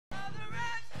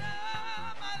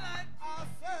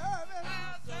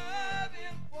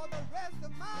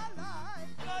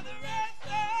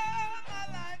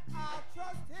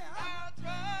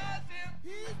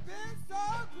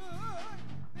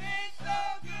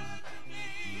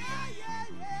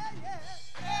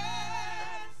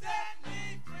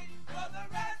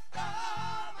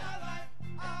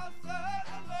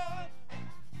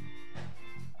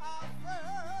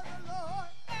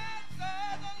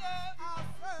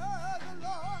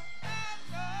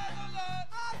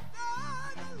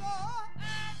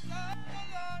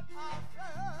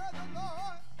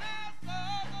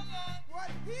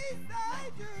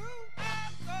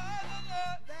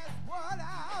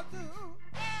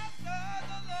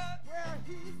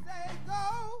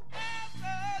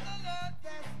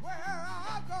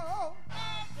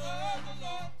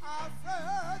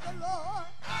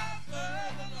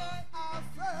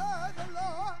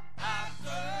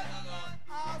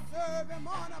Him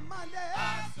on a Monday.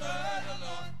 I serve the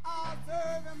Lord. I'll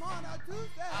serve Him on a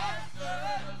Tuesday. I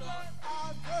serve the Lord.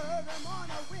 I'll serve Him on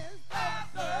a Wednesday. I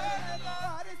serve the Lord.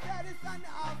 Friday, Saturday,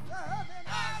 Sunday, I'll serve Him.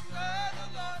 I serve the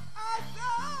Lord. I'll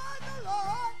serve the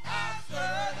Lord. I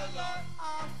serve the Lord.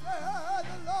 I'll serve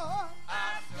the Lord.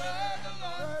 I serve the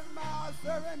Lord. Serve Him, I'll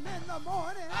serve Him in the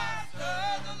morning. I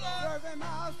serve the Lord. Serve Him,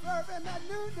 I'll serve Him at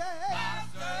noonday. I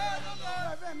serve the Lord.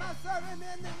 Serve Him, I'll serve Him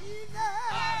in the evening.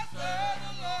 I serve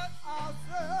the Lord. I'll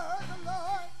serve the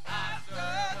Lord. I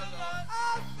serve the Lord.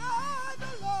 I'll serve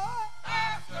the Lord.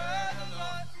 I serve the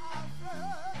Lord. I'll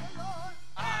serve the Lord.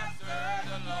 I serve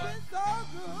the Lord. Been so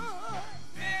good.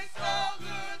 Been so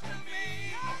good to me.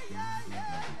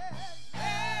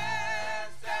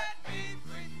 And set me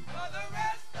free for the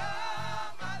rest of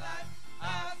my life.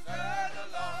 I serve the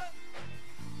Lord.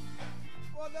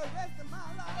 For the rest of my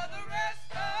life. For the rest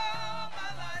of my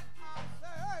life. I'll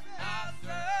serve Him. I'll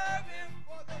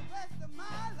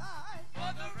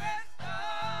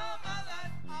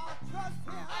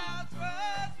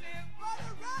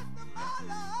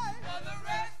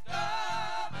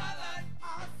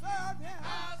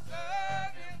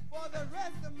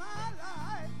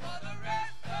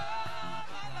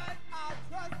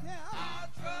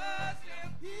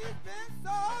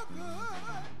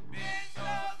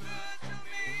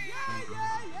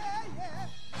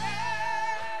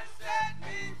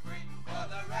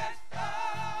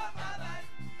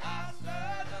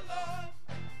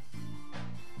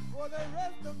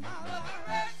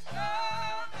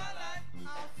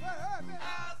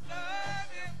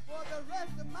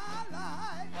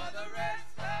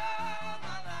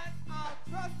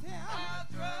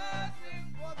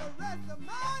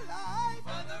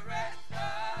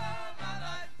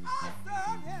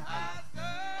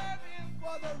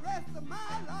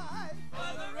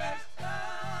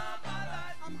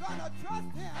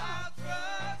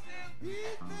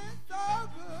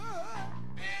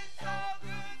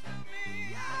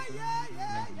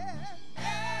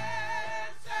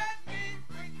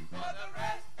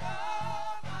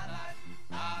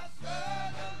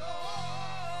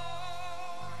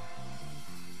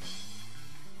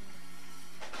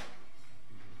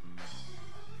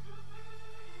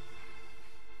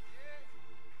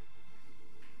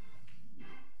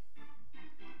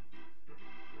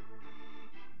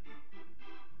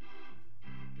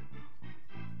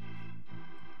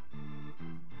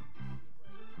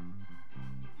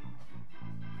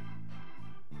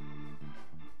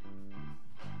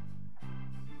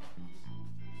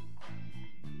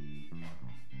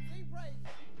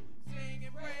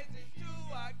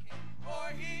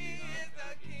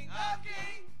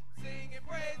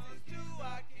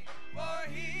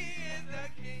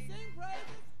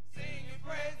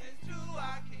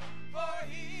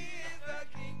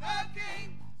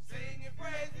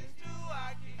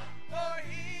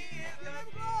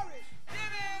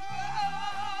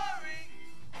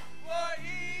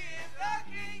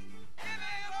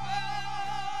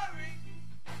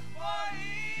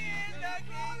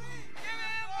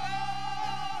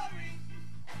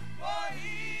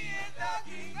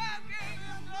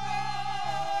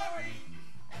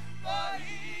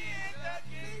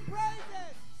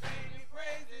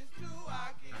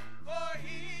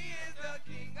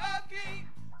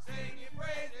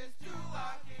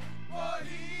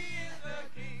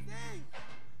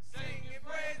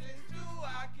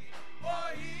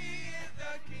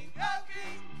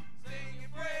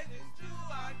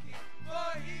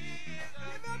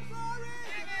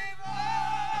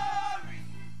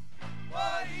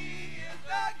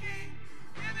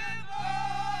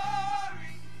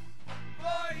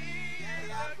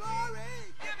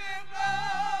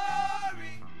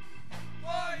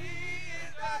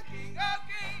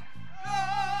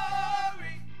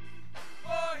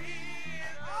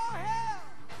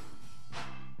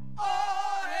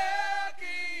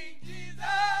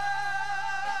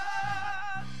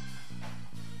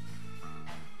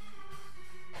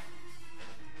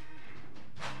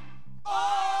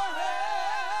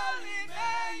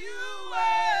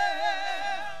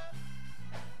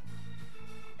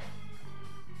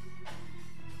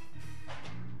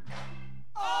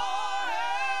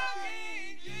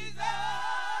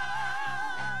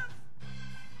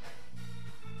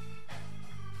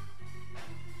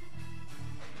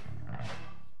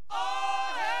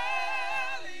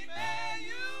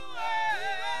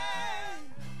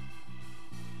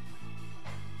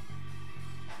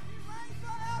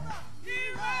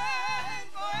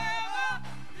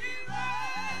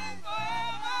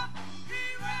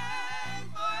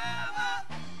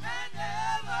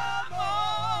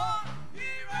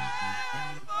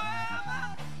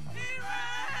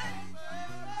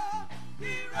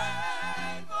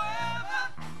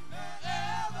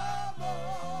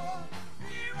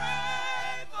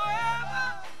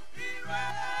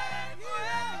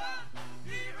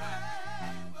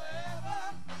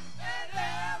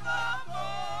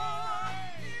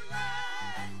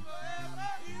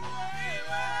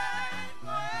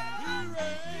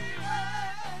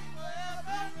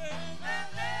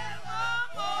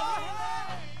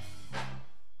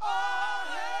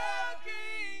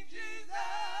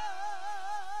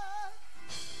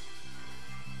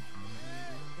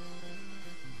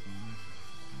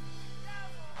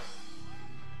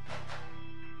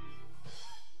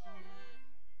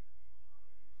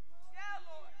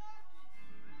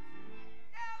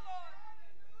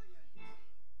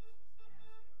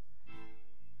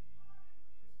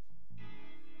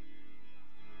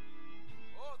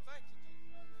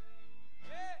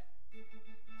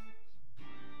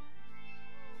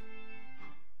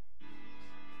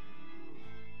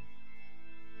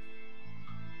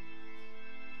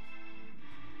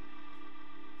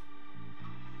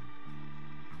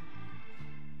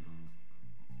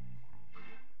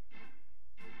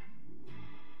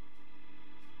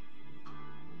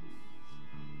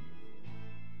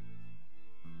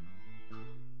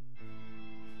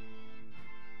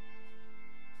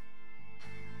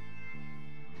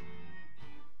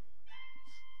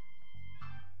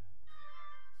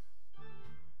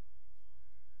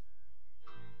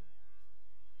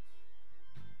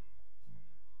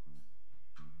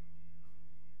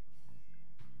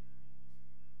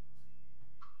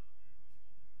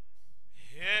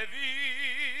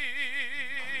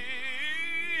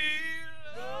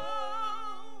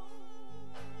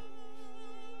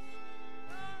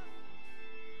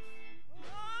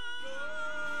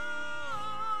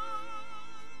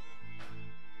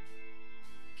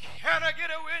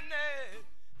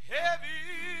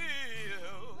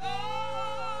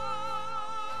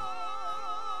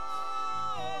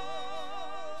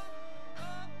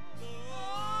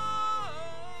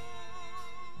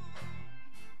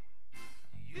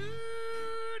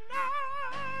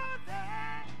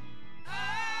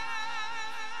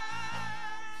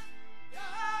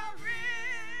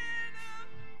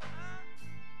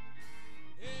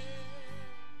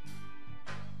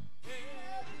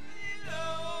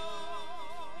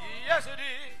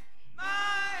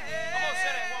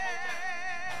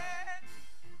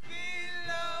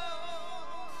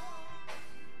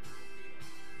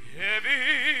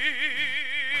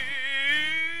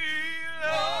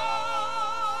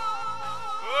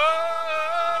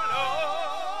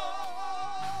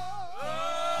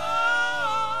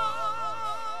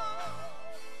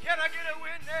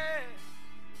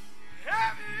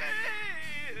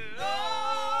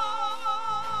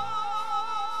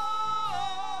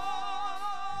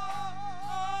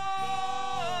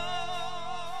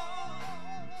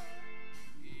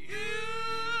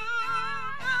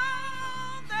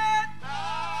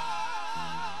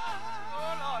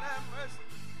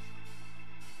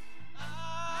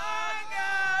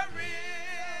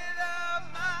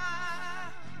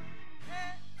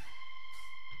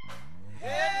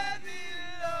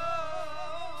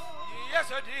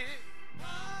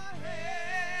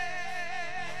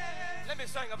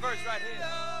sing a verse right here.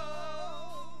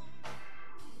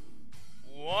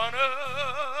 One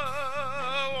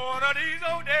of these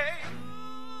old days,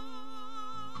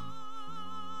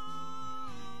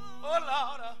 oh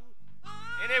Lord,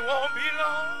 and it won't be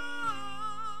long.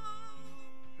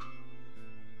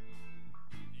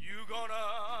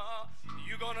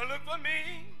 You gonna look for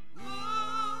me,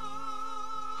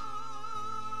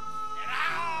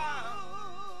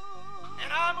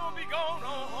 and I'm gonna be going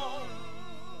on home.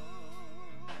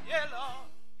 Yeah, Lord.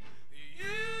 You know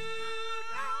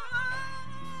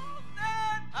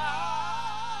that oh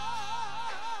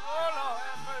Lord,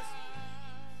 have mercy.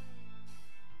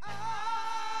 I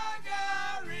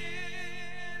got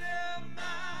rid of my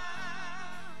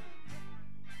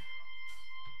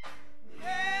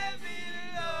heavy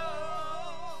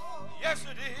load. Yes,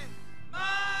 it is. My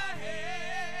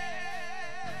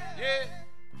head. Yeah.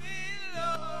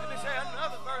 Let me say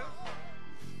another verse.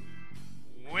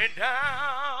 Went down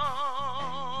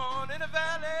in the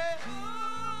valley.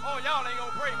 Oh, y'all ain't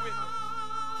gonna pray with me.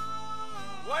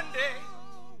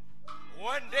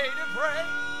 One day to pray.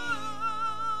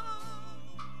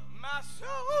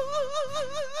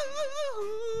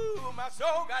 My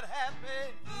soul got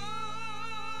happy.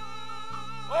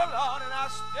 Oh Lord, and I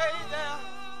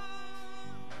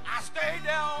stayed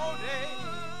there all day.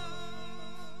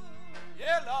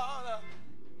 Yeah, Lord.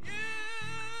 You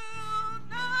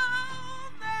know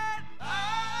that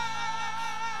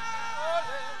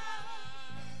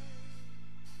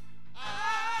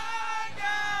I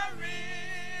got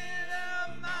rid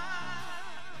of my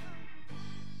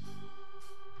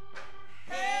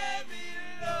heavy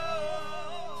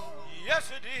load.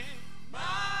 Yes, it is. My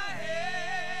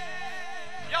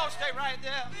head. Y'all stay right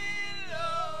there.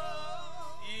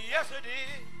 Below. Yes, it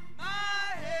is. My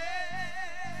head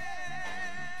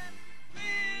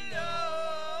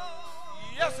below.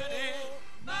 Yes, it is.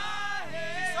 My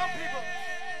head. See, some people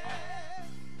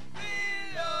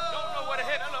below. Don't know what a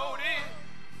heavy load is.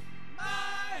 My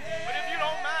head. But if you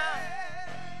don't mind,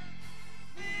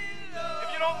 below. If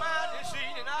you don't mind this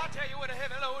evening, I'll tell you what a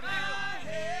heavy load is.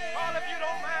 All if you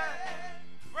don't mind,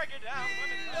 break it down for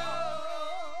me.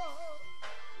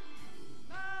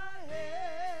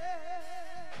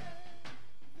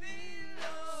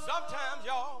 Sometimes,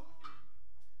 y'all,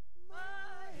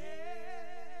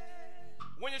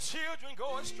 when your children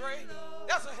go astray,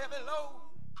 that's a heavy load.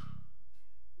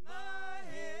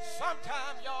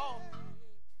 Sometimes, y'all,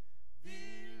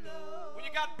 when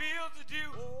you got bills to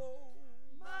do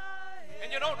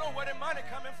and you don't know where the money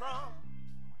coming from,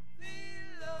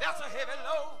 that's a heavy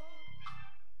load.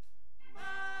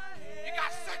 You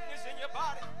got sickness in your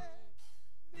body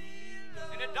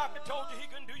and the doctor told you he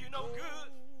couldn't do you no good.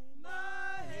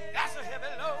 That's a heavy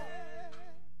load.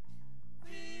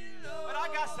 But I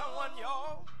got someone,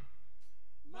 y'all,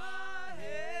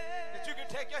 that you can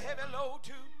take your heavy load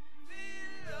to.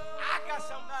 I got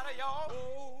somebody, y'all,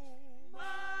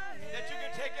 that you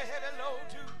can take your heavy load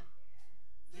to.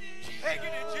 Take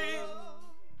it to Jesus.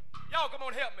 Y'all, come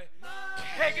on, help me.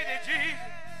 Take it to Jesus.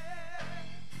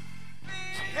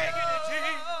 Take it to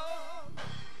Jesus.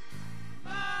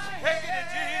 Take it to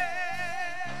Jesus.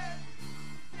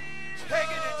 Take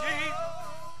it to Jesus.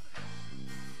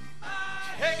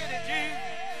 Take it to Jesus.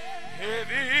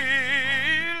 Heavy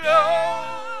load.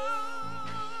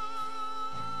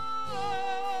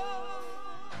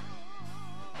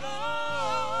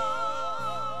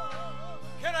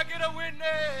 Can I get a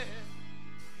witness?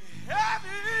 Heavy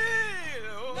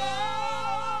load.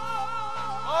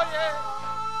 Oh yeah.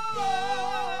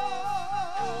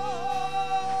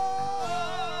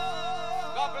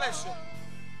 God bless you.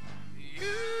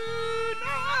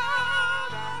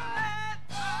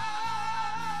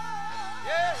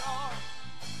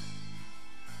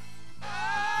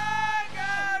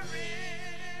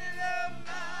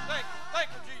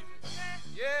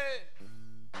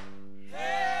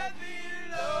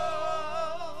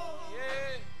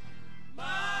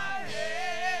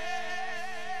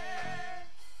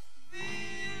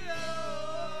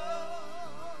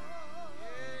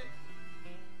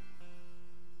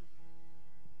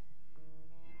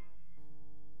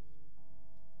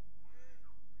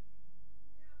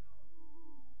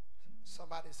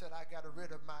 Somebody said, I got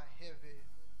rid of my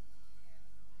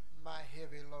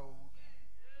heavy load.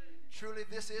 Truly,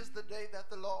 this is the day that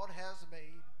the Lord has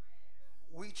made.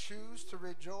 We choose to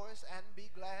rejoice and be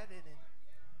glad in it.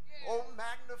 Oh,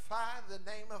 magnify the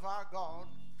name of our God.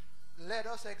 Let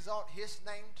us exalt his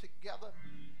name together.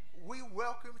 We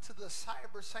welcome to the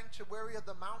cyber sanctuary of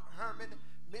the Mount Hermon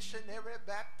Missionary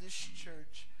Baptist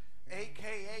Church,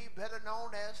 a.k.a. better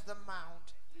known as the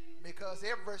Mount, because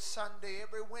every Sunday,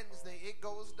 every Wednesday, it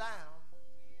goes down.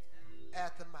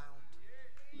 at the mount.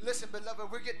 Listen,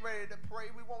 beloved, we're getting ready to pray.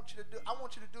 I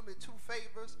want you to do me two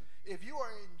favors. If you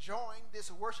are enjoying this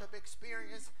worship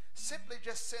experience, simply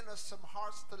just send us some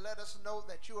hearts to let us know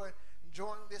that you are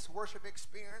enjoying this worship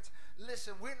experience.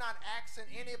 Listen, we're not asking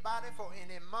anybody for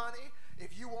any money.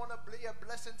 If you want to be a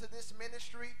blessing to this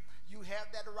ministry, you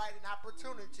have that right and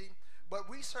opportunity. But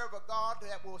we serve a God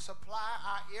that will supply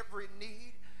our every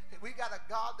need. We got a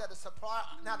God that will supply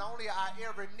not only our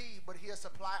every need, but he'll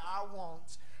supply our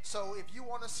wants. So if you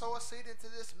want to sow a seed into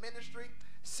this ministry,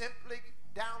 simply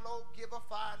download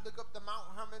Giveify, look up the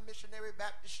Mount Hermon Missionary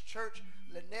Baptist Church,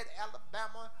 Lanett,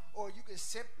 Alabama, or you can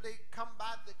simply come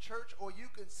by the church, or you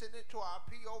can send it to our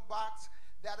P.O. box.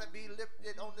 That'll be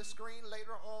lifted on the screen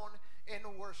later on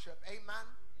in worship. Amen.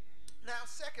 Now,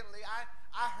 secondly, I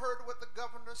heard what the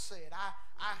governor said. I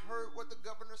heard what the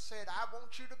governor said. I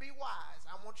want you to be wise.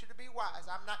 I want you to be wise.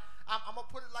 I'm going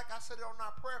to put it like I said it on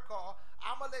our prayer call.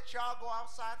 I'm going to let y'all go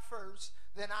outside first,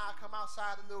 then I'll come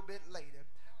outside a little bit later.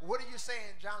 What are you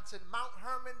saying, Johnson? Mount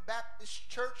Hermon Baptist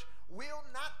Church will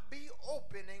not be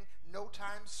opening no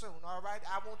time soon, all right?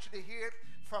 I want you to hear it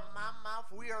from my mouth.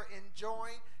 We are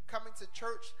enjoying coming to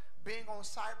church, being on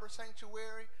Cyber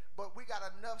Sanctuary, but we got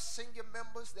enough senior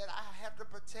members that I have to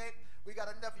protect. We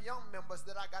got enough young members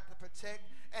that I got to protect.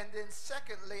 And then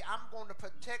secondly, I'm going to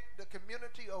protect the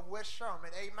community of West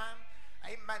Sherman. Amen?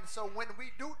 Amen. So when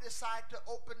we do decide to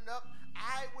open up,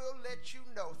 I will let you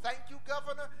know. Thank you,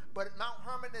 Governor, but Mount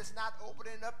Hermon is not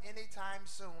opening up anytime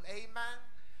soon. Amen?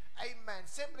 Amen.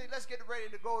 Simply, let's get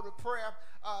ready to go to prayer.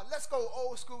 Let's go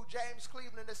old school James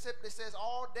Cleveland. It simply says,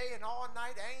 all day and all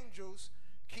night angels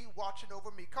keep watching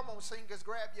over me. Come on, singers,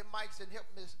 grab your mics and help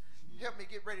me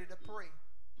get ready to pray.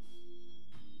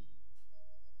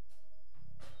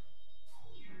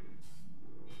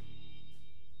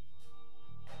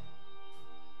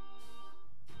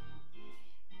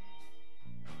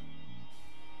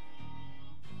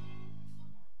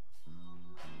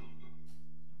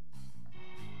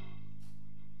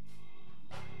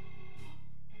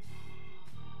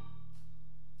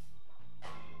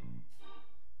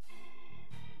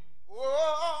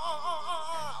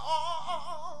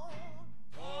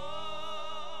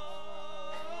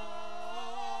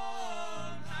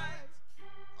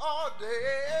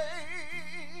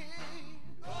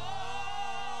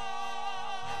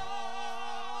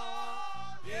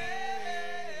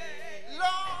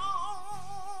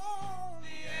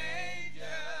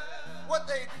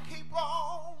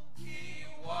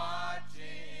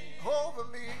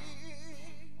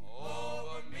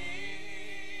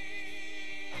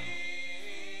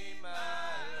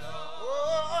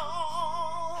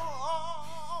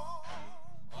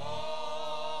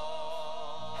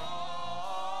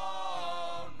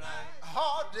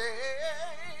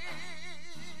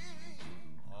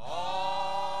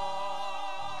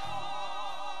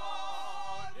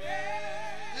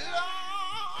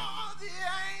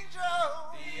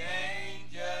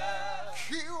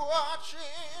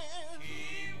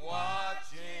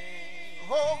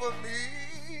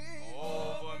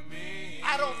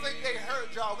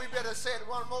 We better say it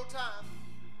one more time.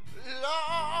 Lord,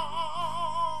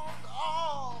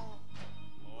 all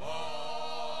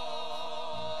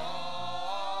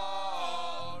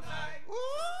night. Ooh.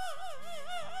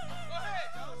 Go ahead,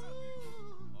 Joseph.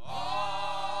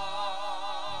 All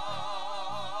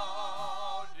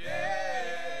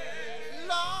day.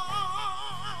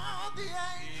 Lord, the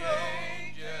angels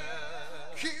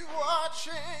keep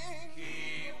watching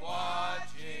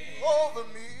over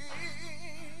me.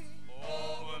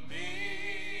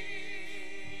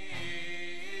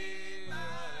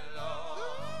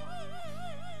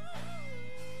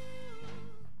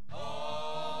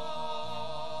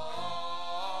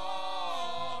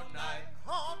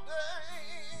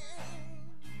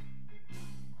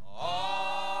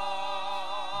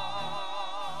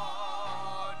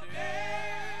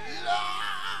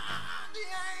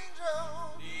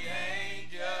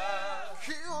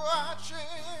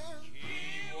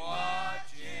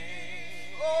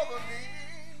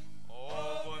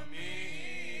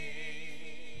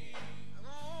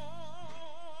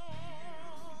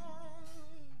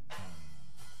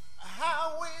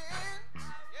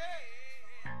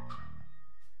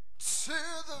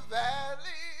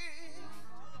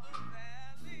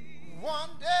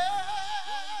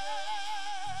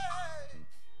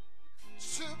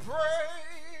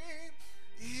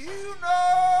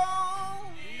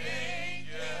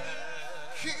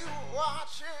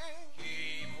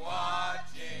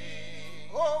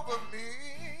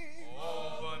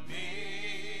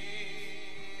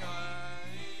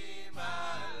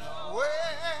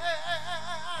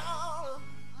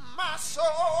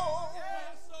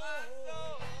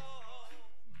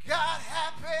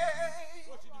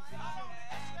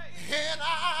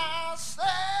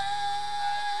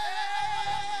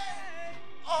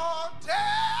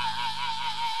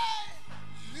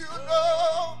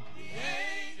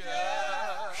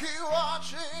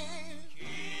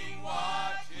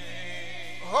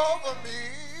 me.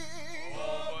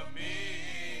 Over me.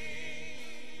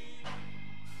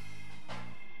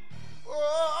 Oh,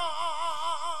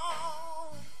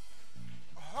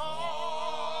 All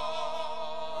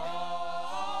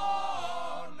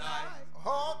night.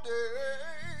 all day.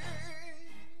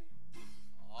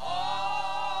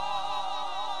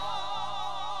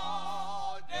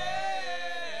 All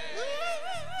day.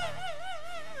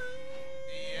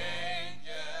 The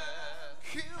angels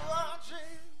Keep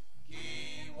watching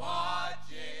keep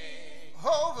watching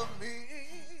over me.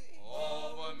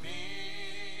 over me,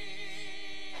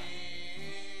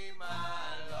 my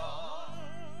Lord.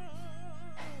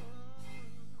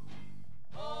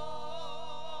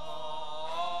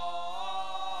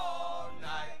 All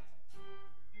night.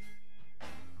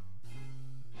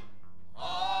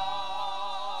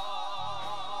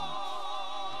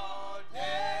 All day.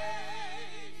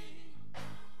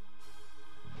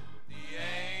 The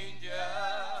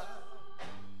angels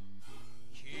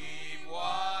keep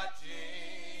watching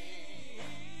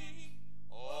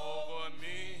over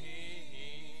me.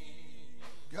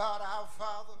 God our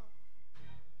Father,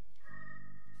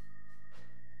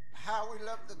 how we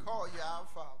love to call you our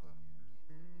Father.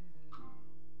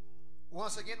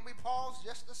 Once again, we pause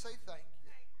just to say thank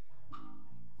you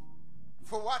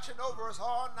for watching over us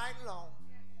all night long.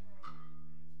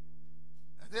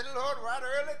 And then, Lord, right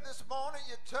early this morning,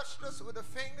 you touched us with a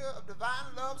finger of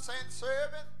divine love, saying,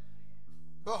 servant,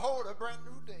 behold a brand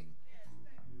new day.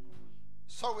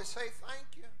 So we say thank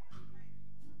you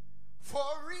for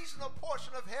a reasonable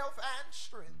portion of health and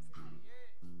strength.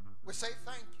 We say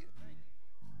thank you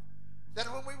that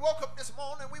when we woke up this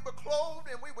morning, we were clothed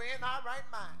and we were in our right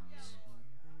minds.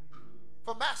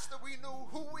 For Master, we knew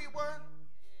who we were,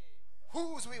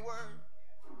 whose we were,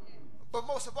 but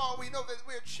most of all, we know that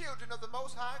we're children of the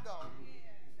Most High God.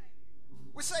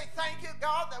 We say thank you,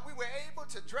 God, that we were able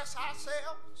to dress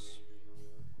ourselves,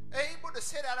 able to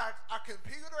sit at our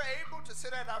computer, able to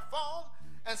sit at our phone,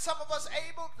 and some of us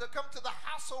able to come to the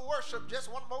house of worship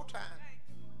just one more time.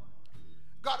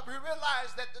 God, we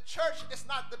realize that the church is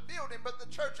not the building, but the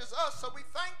church is us. So we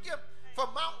thank you for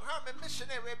Mount Hermon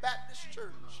Missionary Baptist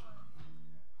Church.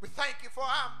 We thank you for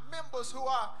our members who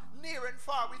are near and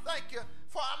far. We thank you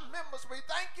for our members. We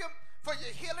thank you for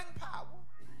your healing power.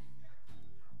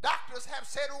 Doctors have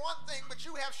said one thing, but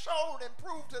you have shown and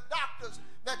proved to doctors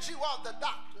that you are the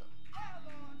doctor.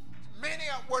 Many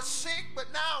were sick, but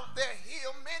now they're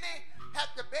healed. Many had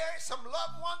to bury some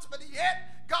loved ones, but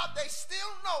yet, God, they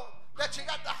still know that you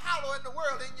got the hollow in the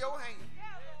world in your hand.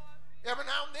 Every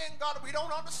now and then, God, we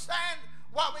don't understand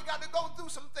why we got to go through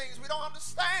some things. We don't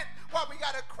understand why we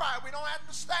got to cry. We don't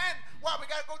understand why we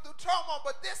got to go through turmoil.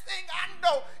 But this thing I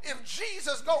know, if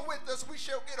Jesus go with us, we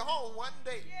shall get home one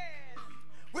day.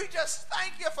 We just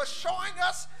thank you for showing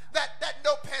us that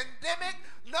no pandemic,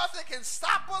 nothing can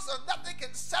stop us or nothing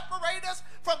can separate us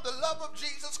from the love of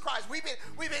Jesus Christ. We've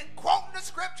been quoting the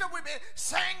scripture. We've been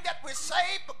saying that we're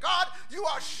saved. But God, you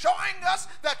are showing us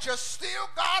that you're still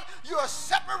God. You are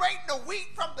separating the wheat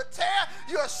from the tare.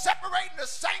 You are separating the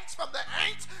saints from the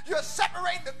ain'ts. You're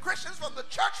separating the Christians from the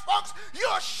church folks. You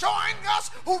are showing us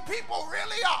who people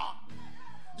really are.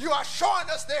 You are showing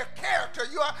us their character.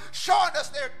 You are showing us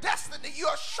their destiny. You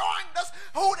are showing us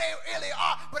who they really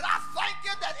are. But I thank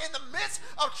you that in the midst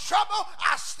of trouble,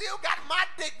 I still got my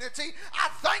dignity. I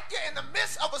thank you in the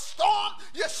midst of a storm,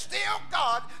 you're still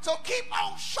God. So keep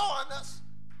on showing us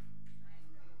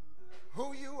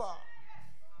who you are.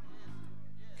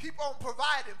 Keep on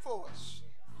providing for us.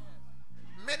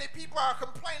 Many people are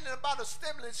complaining about a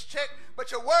stimulus check, but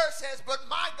your word says, but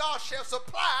my God shall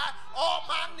supply all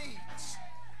my needs.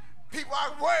 People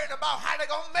are worried about how they're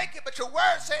going to make it, but your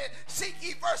word said, seek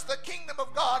ye first the kingdom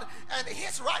of God and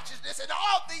his righteousness, and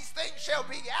all these things shall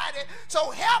be added.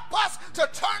 So help us to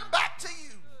turn back to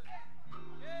you.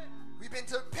 We've been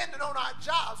dependent on our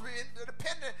jobs. We've been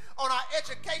dependent on our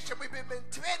education. We've been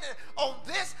dependent on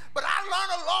this. But I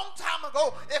learned a long time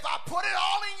ago, if I put it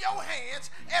all in your hands,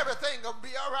 everything will be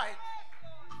all right.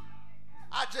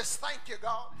 I just thank you,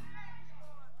 God,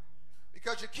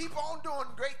 because you keep on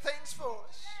doing great things for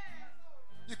us.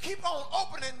 You keep on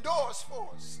opening doors for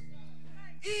us.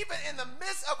 Even in the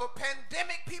midst of a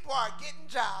pandemic, people are getting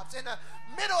jobs. In the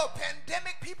middle of a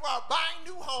pandemic, people are buying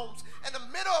new homes. In the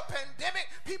middle of a pandemic,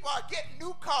 people are getting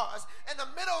new cars. In the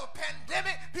middle of a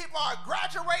pandemic, people are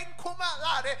graduating cum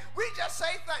laude. We just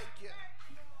say thank you.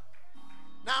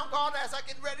 Now, God, as I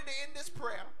get ready to end this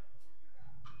prayer,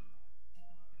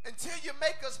 until you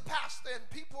make us pastor and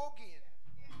people again,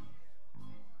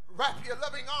 wrap your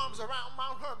loving arms around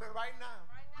Mount Hermon right now.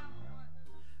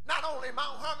 Not only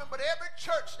Mount Hermon, but every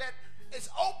church that is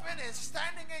open and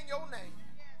standing in your name.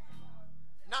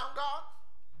 Now, God,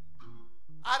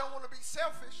 be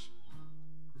selfish,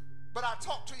 but I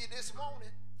talked to you this morning.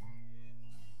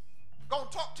 Gonna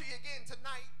talk to you again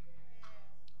tonight.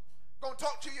 Gonna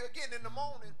talk to you again in the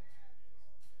morning.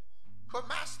 But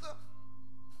Master,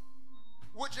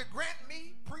 would you grant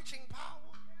me preaching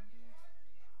power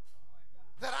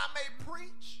that I may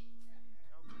preach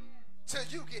till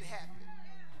you get happy?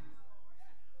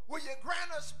 Will you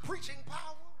grant us preaching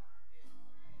power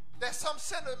that some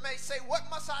sinner may say, what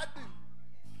must I do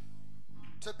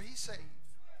to be saved?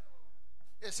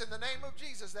 It's in the name of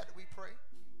Jesus that we pray.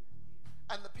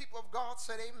 And the people of God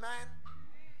said amen,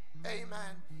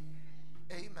 amen,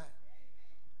 amen.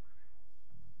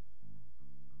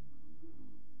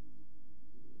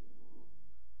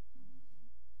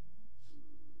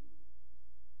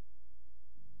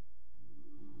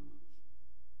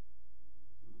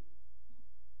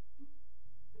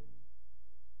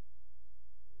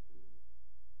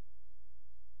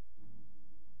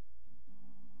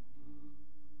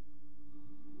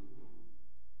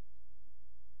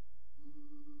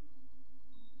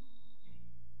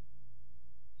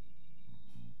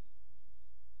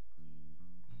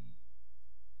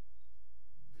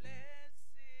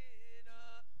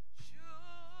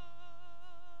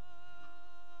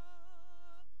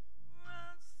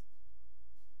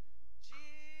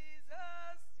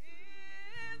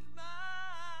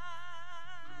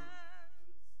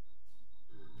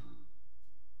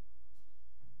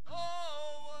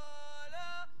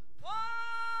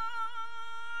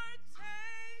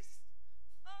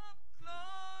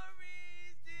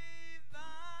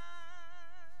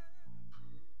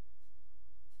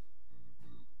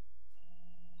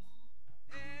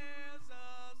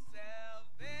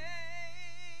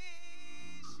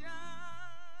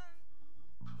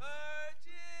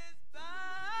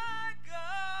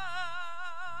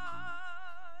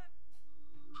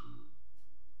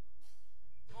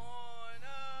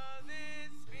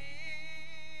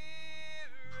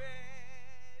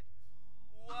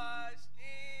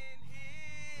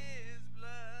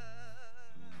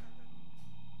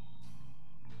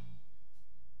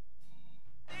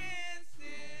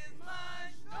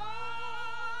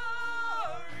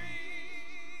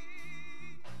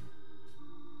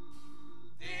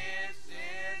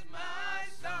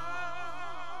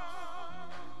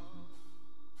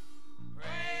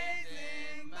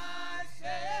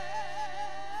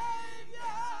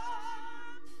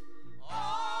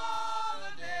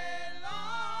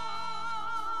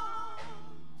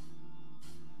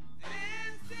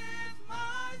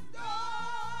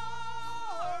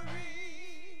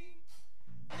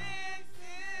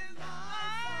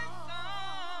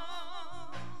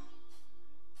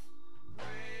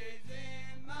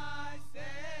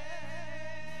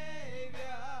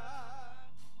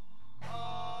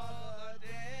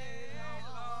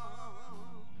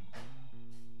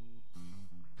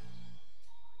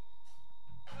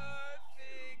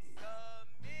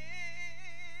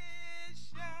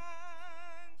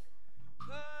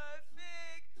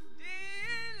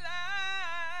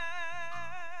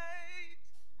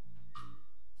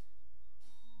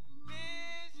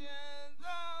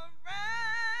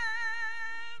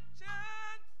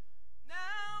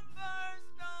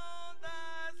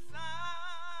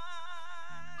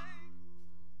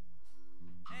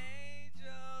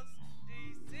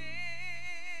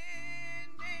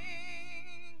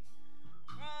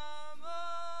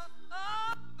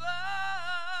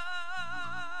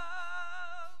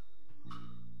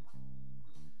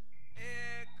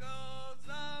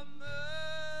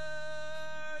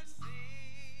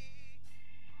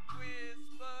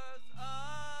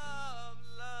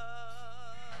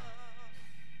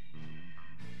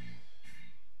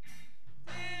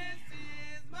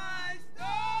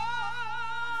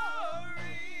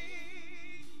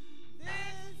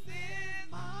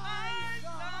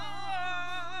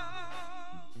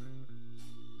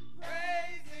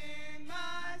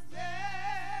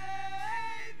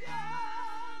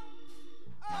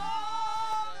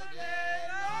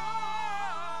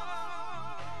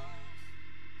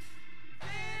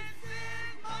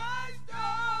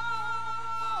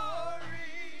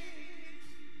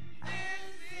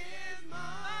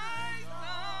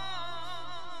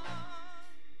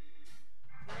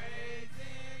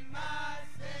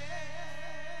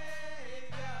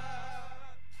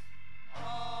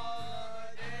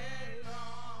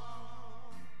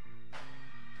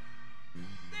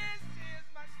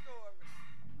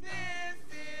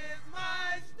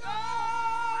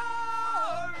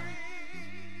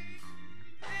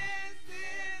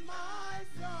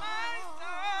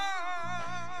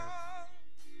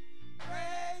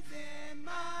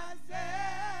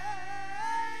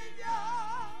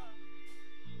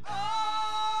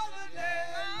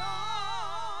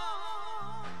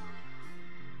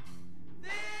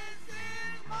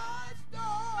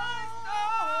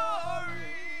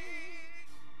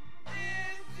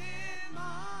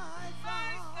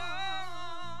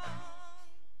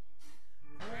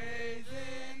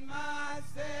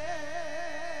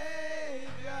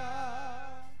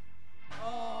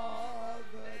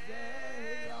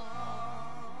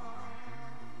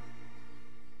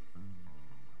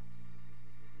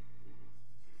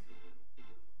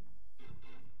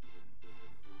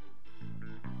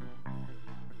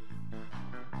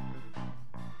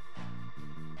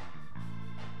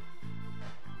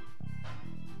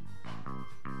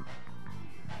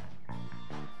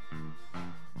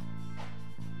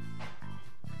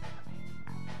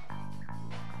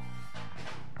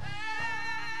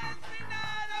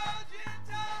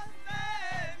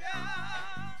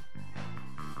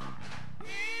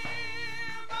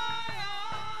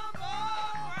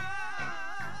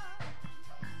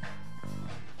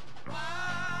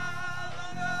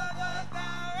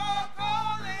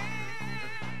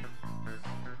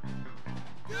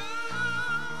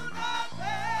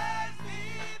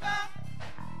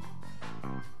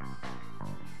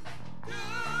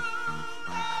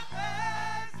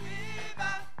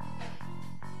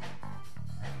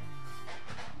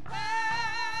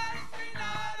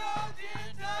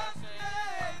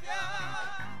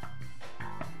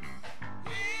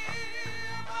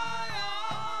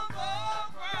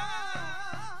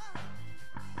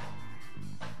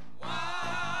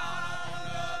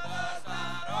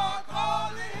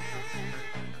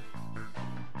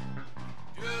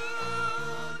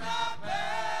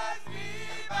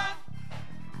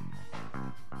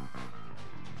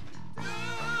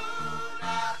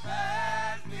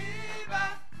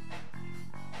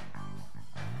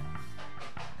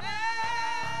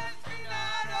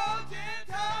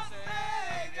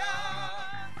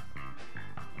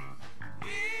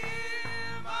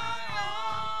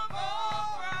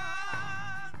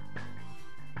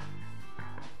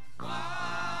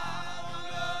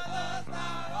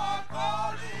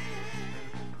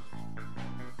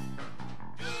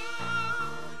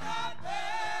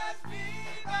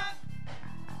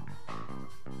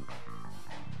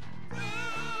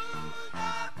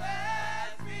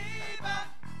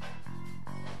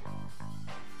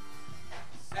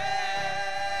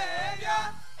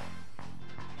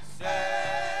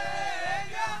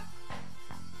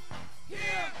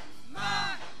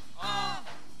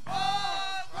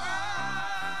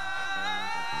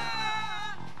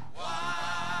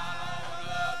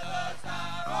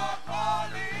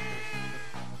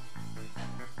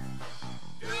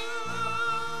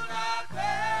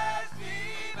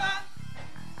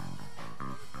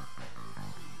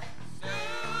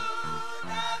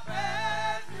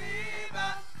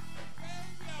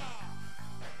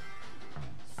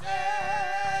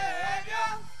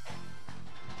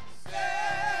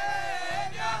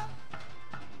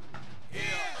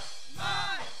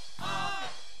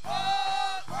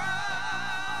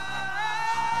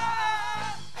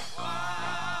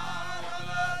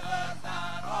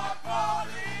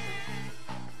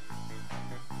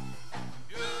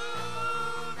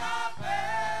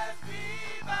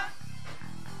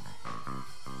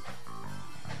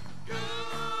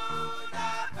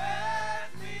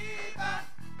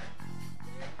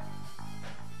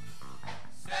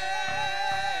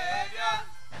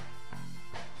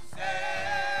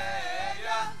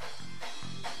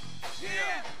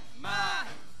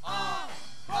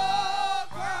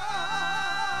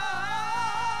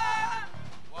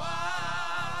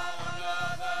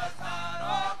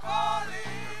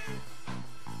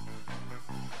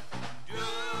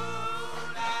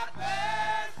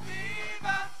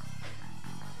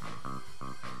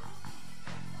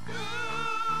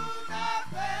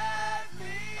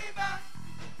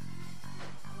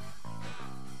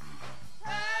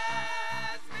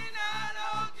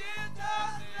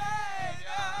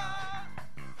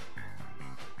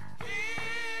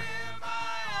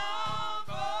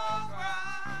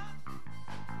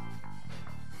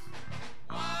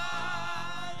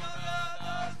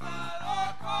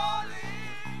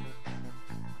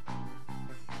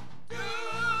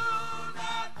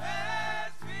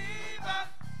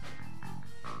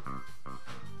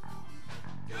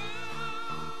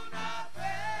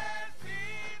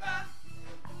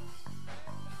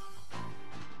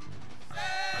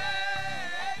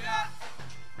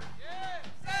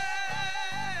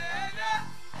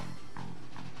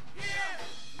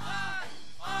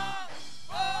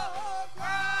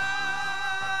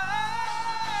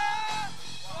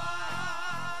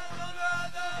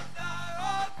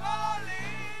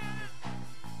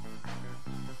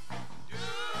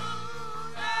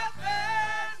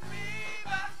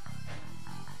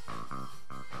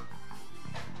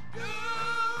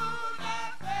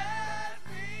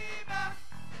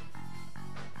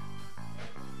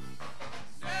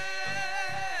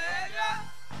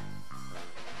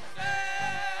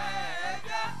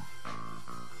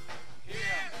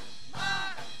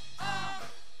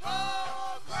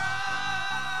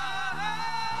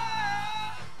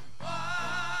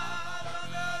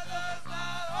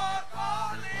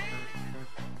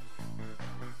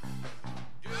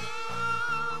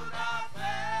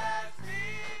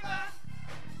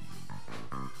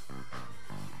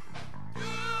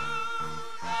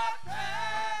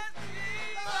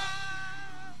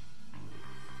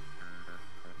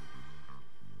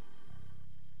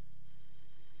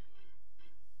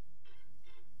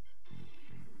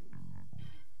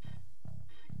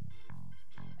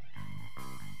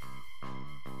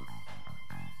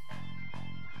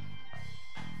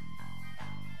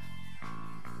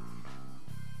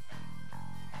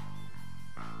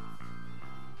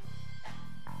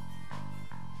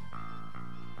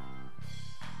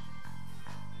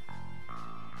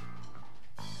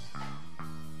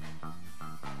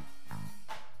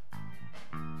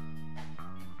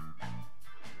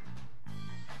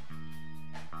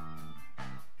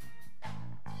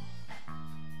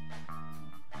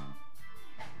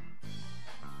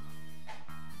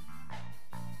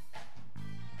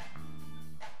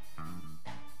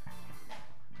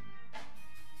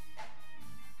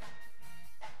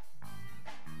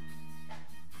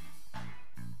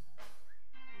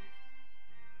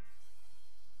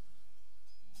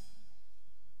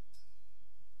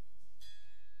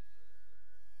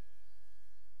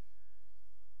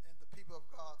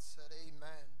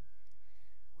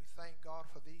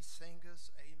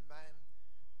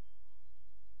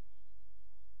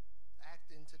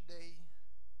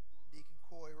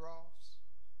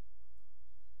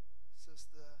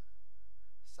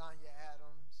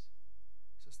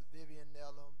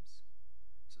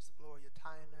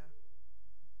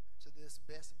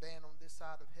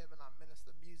 heaven, our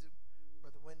minister of music,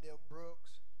 Brother Wendell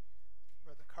Brooks,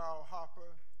 Brother Carl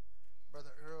Harper,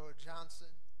 Brother Earl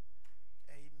Johnson.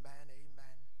 Amen,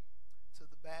 amen. To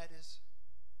the baddest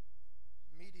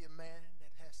media man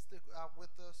that has stuck out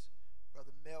with us,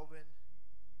 Brother Melvin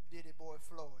Diddy Boy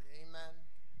Floyd. Amen.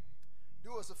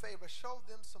 Do us a favor, show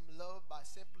them some love by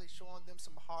simply showing them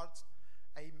some hearts.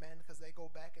 Amen, because they go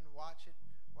back and watch it.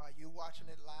 While you watching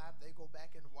it live, they go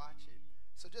back and watch it.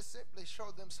 So just simply show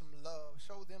them some love.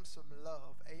 Show them some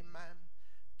love. Amen.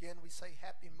 Again, we say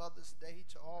Happy Mother's Day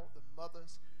to all the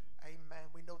mothers.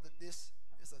 Amen. We know that this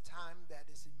is a time that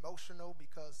is emotional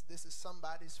because this is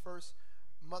somebody's first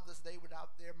Mother's Day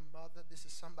without their mother. This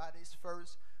is somebody's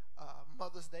first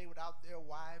Mother's Day without their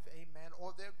wife. Amen.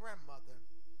 Or their grandmother.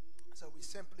 So we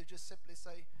simply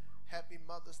say Happy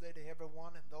Mother's Day to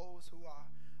everyone, and those who are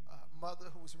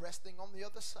mother who's resting on the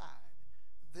other side.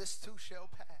 This too shall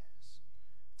pass.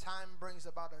 Time brings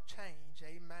about a change.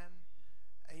 Amen.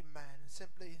 Amen. And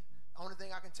simply, the only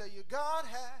thing I can tell you, God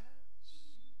has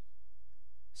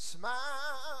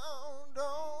smiled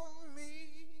on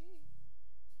me.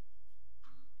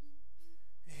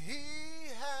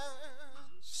 He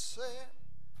has set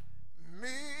me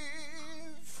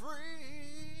free.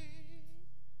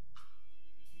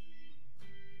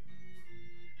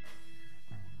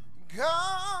 God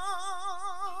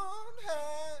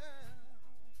has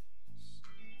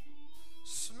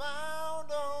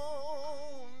smiled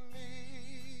on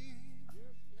me.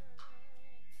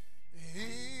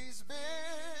 He's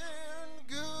been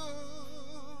good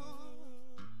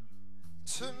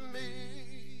to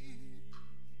me.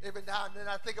 Every now and then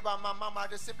I think about my mama, I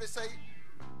just simply say,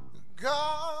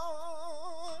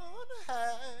 God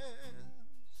has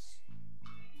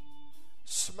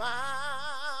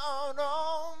smiled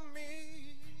on me.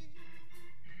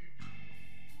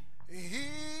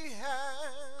 He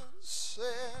has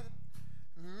set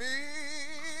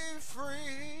me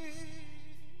free.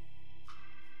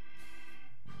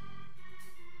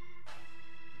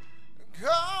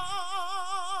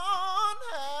 God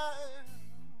has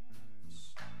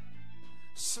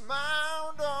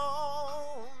smiled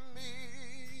on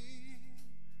me.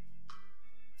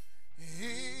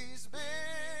 He's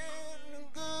been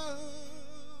good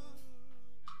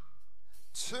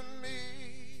to me.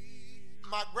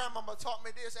 My grandmama taught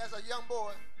me this as a young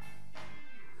boy.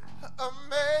 Amazing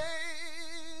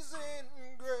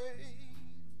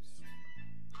grace,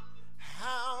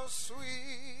 how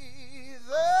sweet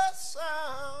the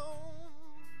sound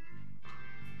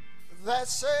that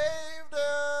saved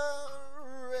a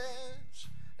wretch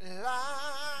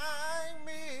like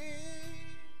me.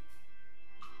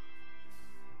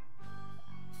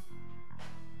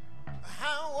 I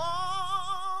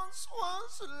once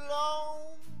was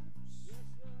lost,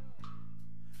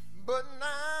 but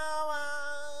now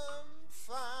I'm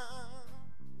found.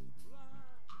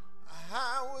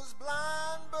 I was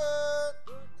blind, but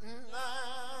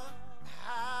now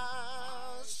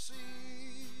I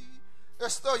see.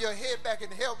 Let's throw your head back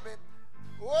and help me.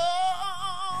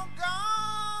 Oh,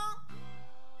 God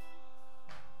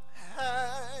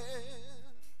has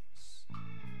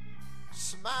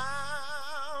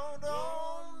smiled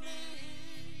on me.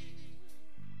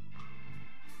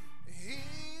 He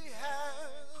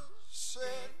has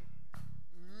set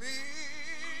me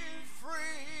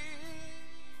free.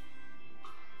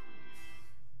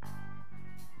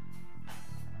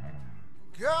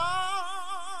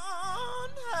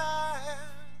 God has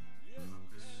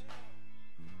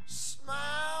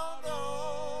smiled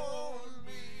on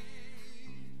me.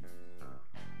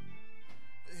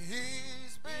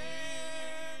 He's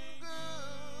been good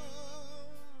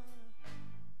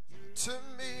to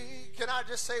me. Can I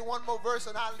just say one more verse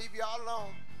and I'll leave y'all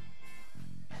alone?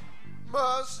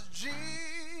 Must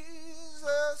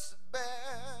Jesus bear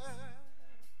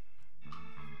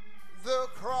the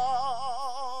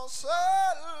cross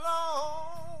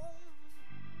alone,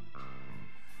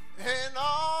 and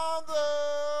all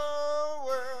the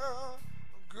world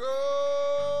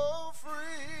go free?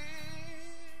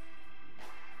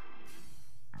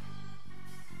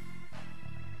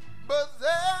 But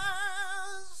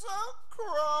there's a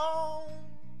cross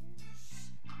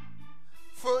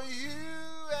for you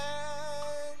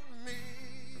and me.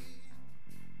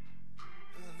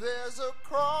 There's a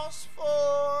cross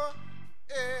for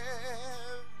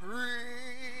everyone.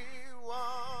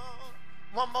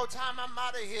 One more time, I'm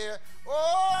out of here.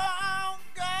 Oh,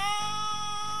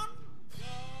 God.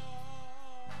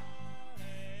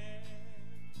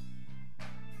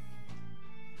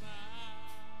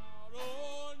 Smiled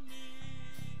on me.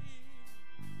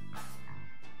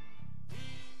 He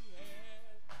has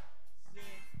set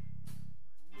me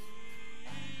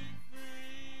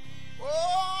free.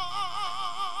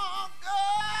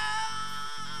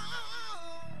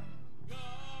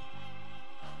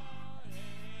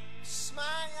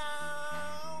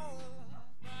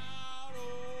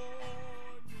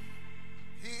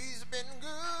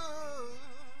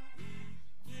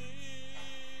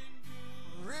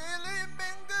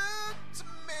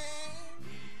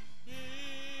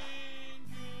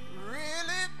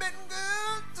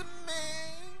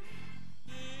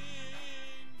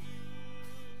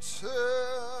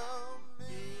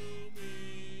 me.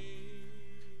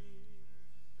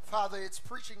 Father, it's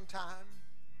preaching time.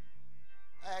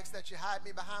 I ask that you hide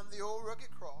me behind the old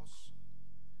rugged cross,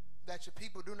 that your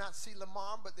people do not see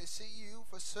Lamar, but they see you.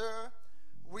 For, sir,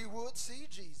 we would see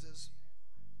Jesus.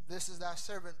 This is thy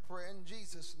servant prayer in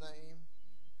Jesus' name.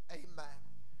 Amen.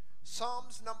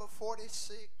 Psalms number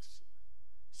 46.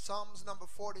 Psalms number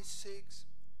 46,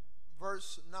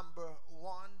 verse number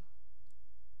 1.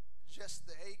 Just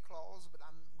the A clause, but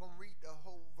I'm going to read the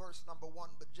whole verse number 1,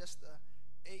 but just the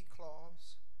A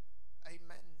clause.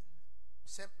 Amen.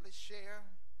 Simply share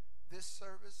this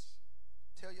service.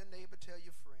 Tell your neighbor, tell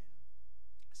your friend.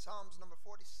 Psalms number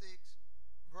 46,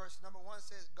 verse number 1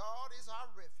 says, God is our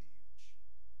refuge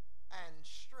and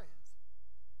strength,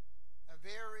 a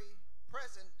very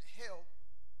present help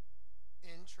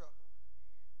in trouble.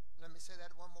 Let me say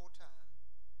that one more time.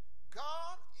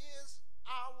 God is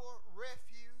our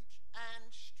refuge and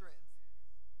strength,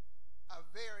 a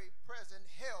very present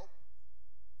help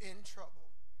in trouble.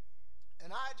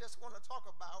 And I just want to talk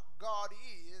about God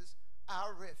is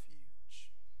our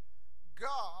refuge.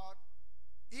 God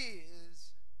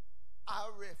is our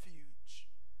refuge.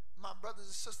 My brothers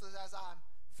and sisters, as I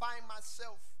find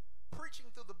myself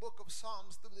preaching through the book of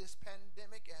Psalms through this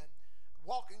pandemic and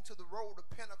walking to the road of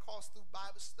Pentecost through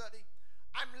Bible study,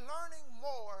 I'm learning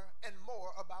more and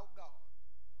more about God.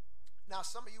 Now,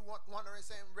 some of you wondering,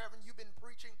 saying, Reverend, you've been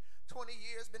preaching 20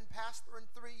 years, been pastoring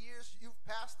 3 years, you've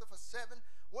pastored for 7.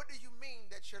 What do you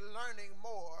mean that you're learning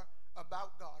more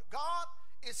about God? God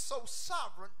is so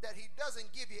sovereign that he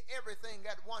doesn't give you everything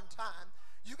at one time.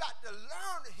 You got to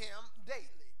learn him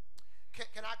daily.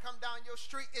 Can I come down your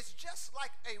street? It's just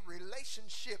like a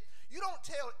relationship. You don't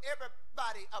tell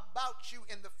everybody about you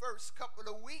in the first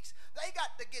couple of weeks. They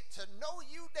got to get to know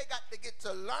you. They got to get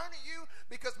to learn you,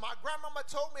 because my grandmama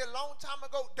told me a long time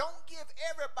ago, don't give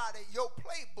everybody your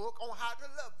playbook on how to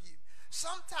love you.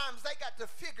 Sometimes they got to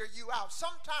figure you out.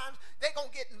 Sometimes they're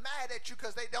going to get mad at you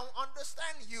because they don't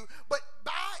understand you. But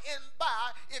by and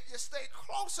by, if you stay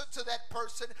closer to that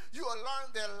person, you will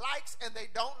learn their likes and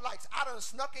they don't likes. I done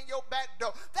snuck in your back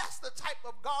door. That's the type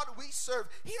of God we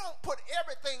serve. He don't put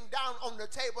everything down on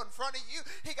the table in front of you.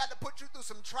 He got to put you through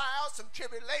some trials, some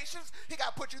tribulations. He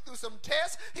got to put you through some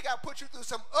tests. He got to put you through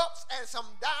some ups and some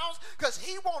downs, because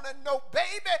he want to know,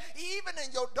 baby, even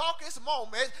in your darkest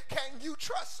moments, can you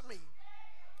trust me?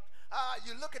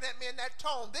 You're looking at me in that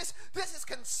tone. This is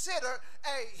considered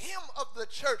a hymn of the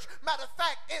church. Matter of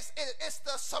fact, it's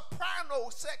the soprano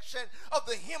section of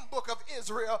the hymn book of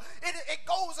Israel. It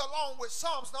goes along with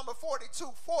Psalms number 42,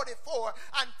 44,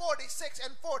 and 46,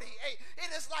 and 48.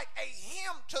 It is like a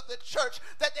hymn to the church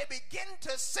that they begin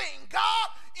to sing. God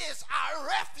is our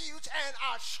refuge and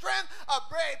our strength, a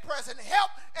very present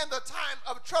help in the time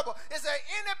of trouble. Is there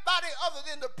anybody other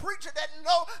than the preacher that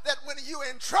know that when you're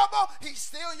in trouble, he's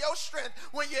still your strength?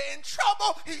 When you're in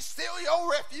trouble, he's still your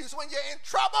refuge. When you're in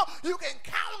trouble, you can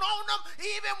count on him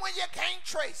even when you can't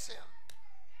trace him.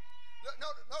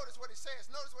 Notice what he says.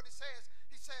 Notice what he says.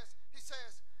 He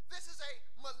says, this is a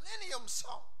millennium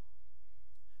song.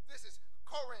 This is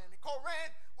Koran.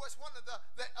 Koran was one of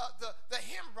the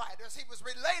hymn writers. He was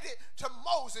related to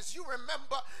Moses. You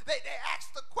remember they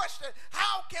asked the question,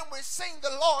 how can we sing the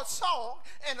Lord's song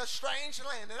in a strange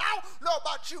land? And I don't know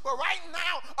about you, but right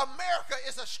now America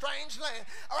is a strange land.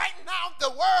 Right now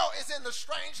the world is in a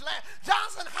strange land.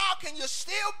 Johnson, how can you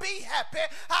still be happy?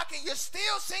 How can you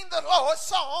still sing the Lord's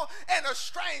song in a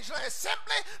strange land?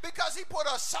 Simply because he put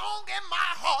a song in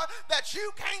my heart that you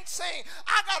can't sing.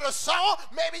 I got a song,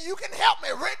 maybe you can help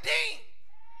me. Redeem.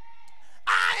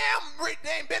 I am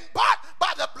redeemed, been bought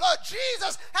by the blood.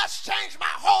 Jesus has changed my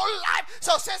whole life.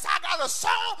 So since I got a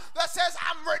song that says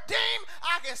I'm redeemed,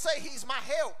 I can say he's my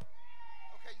help.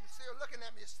 Okay, you're still looking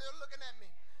at me. You're still looking at me.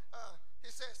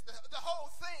 He says the whole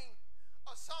thing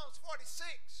of Psalms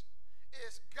 46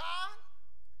 is God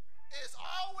is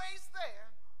always there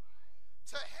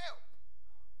to help.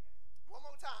 One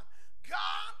more time.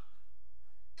 God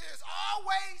is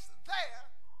always there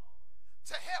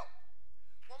to help.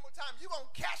 One more time. You're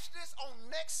going to catch this on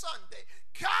next Sunday.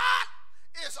 God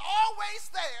is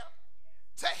always there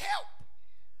to help.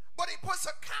 But he puts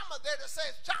a comma there that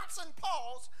says, Johnson,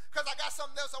 pause, because I got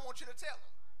something else I want you to tell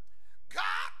him.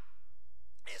 God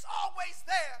is always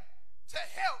there to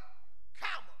help,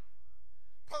 comma,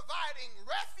 providing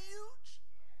refuge,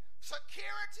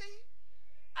 security,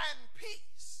 and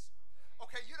peace.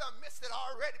 Okay, you done missed it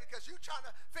already because you're trying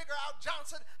to figure out,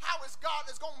 Johnson, how is God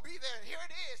is going to be there. And here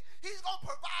it is. He's going to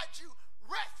provide you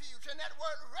refuge. And that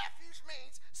word refuge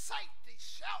means safety,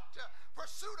 shelter,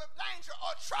 pursuit of danger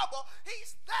or trouble.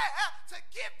 He's there to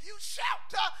give you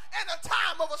shelter in a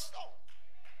time of a storm.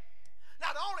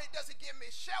 Not only does he give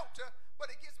me shelter, but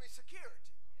he gives me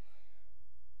security.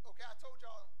 Okay, I told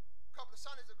y'all a couple of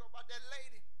Sundays ago about that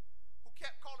lady who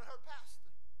kept calling her pastor.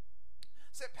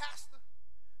 Said, Pastor,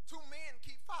 2 men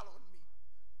keep following me.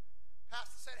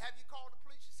 Pastor said, have you called the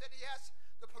police? She said, yes.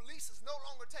 The police is no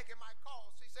longer taking my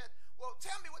calls. She said, well,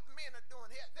 tell me what the men are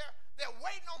doing here. They're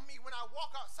waiting on me when I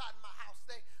walk outside my house.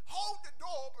 They hold the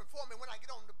door open for me when I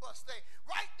get on the bus. They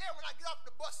right there when I get off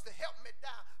the bus to help me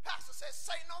down. Pastor says,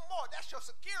 say no more. That's your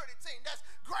security team. That's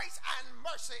grace and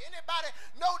mercy. Anybody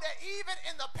know that even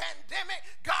in the pandemic,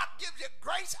 God gives you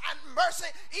grace and mercy?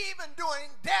 Even during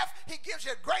death, he gives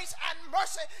you grace and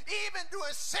mercy. Even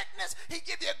during sickness, he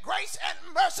gives you grace and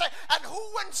mercy. And who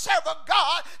wouldn't serve a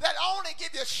God that only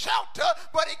gives you shelter,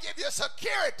 but he gives you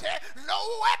security? No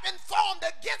weapon formed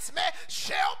against me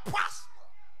shall prosper.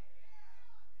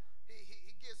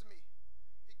 He gives me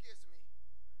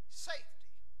safety.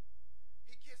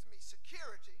 He gives me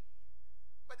security.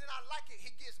 But then I like it,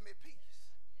 he gives me peace.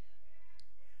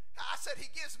 I said he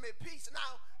gives me peace.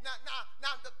 Now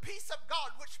the peace of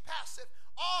God which passeth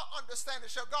all understanding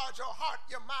shall guard your heart,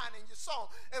 your mind, and your soul.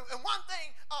 And one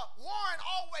thing, Warren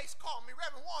always called me,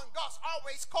 Reverend Warren Goss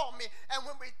always called me, and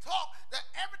when we talk, that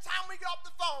every time we get off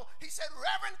the phone, he said,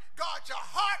 Reverend, guard your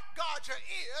heart, guard your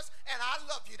ears, and I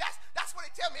love you. That's what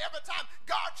he tell me every time.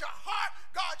 Guard your heart,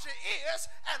 guard your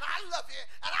ears, and I love you.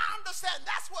 And I understand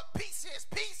that's what peace is.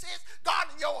 Peace is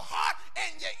guarding your heart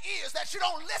and your ears, that you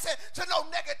don't listen to no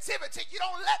negativity. You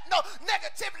don't let no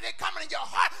negativity come in your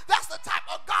heart. That's the type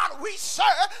of God we serve,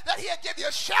 that he'll give you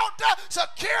shelter,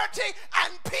 security,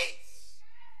 and peace.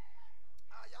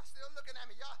 Y'all still looking at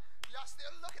me. Y'all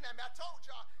still looking at me. I told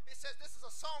y'all, it says this is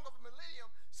a song of a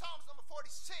millennium. Psalms number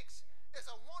 46 is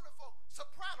a wonderful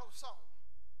soprano song.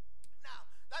 Now,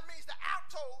 that means the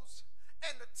altos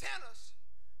and the tenors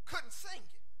couldn't sing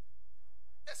it.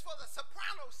 It's for the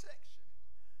soprano section.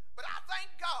 But I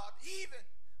thank God, even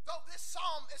though this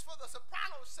psalm is for the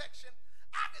soprano section,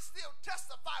 I can still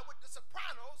testify with the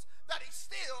sopranos that he's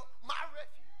still my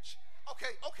refuge.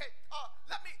 Okay.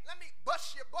 Let me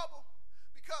bust your bubble,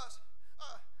 because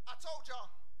I told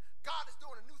y'all God is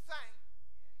doing a new thing.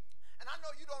 And I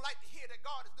know you don't like to hear that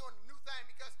God is doing a new thing,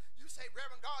 because you say,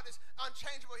 Reverend, God is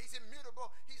unchangeable, he's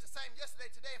immutable, he's the same yesterday,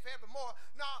 today, and forevermore.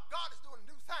 Now, God is doing a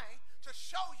new thing to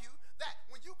show you that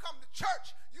when you come to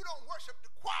church, you don't worship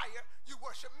the choir, you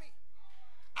worship me.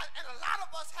 And a lot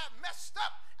of us have messed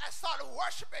up and started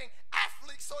worshiping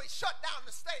athletes, so he shut down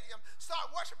the stadium. Started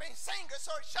worshiping singers,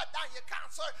 so he shut down your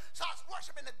concert. Started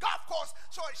worshiping the golf course,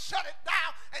 so he shut it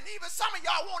down. And even some of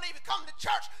y'all won't even come to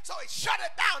church, so he shut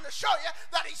it down to show you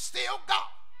that he's still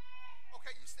God.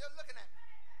 Okay, you still looking at me?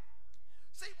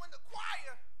 See, when the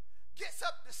choir gets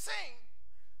up to sing,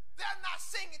 they're not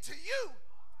singing to you,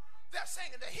 they're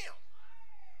singing to him.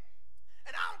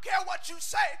 And I don't care what you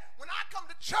say. When I come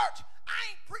to church, I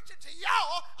ain't preaching to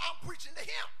y'all, I'm preaching to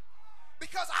him.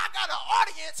 Because I got an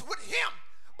audience with him.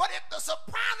 But if the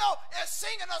soprano is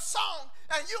singing a song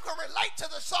and you can relate to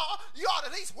the song, you ought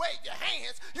to at least wave your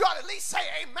hands. You ought to at least say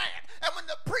amen. And when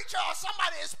the preacher or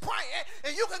somebody is praying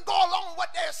and you can go along with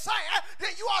what they're saying,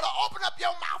 then you ought to open up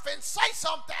your mouth and say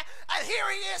something. And here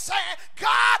he is saying,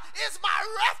 God is my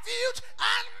refuge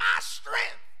and my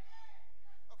strength.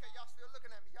 Okay, y'all still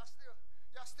looking at me. Y'all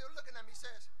still looking at me.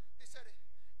 He said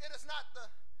it is not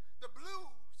the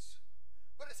blues,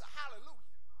 but it's a hallelujah.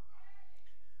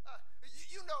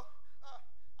 You know,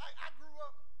 I grew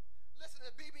up listening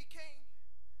to B.B. King.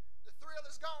 The Thrill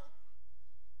Is Gone.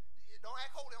 Don't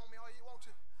act holy on me all you want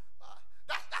to.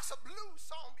 That's a blues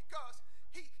song, because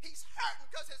he's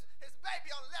hurting because his baby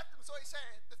left him, so he's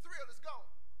saying the thrill is gone.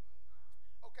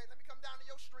 Okay, let me come down to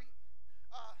your street.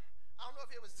 I don't know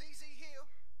if it was ZZ Hill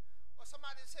or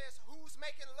somebody that says, who's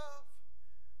making love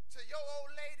to your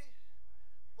old lady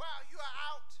while you are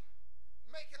out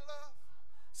making love?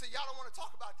 See, y'all don't want to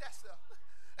talk about that stuff.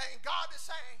 And God is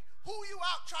saying, who you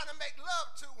out trying to make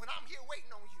love to when I'm here waiting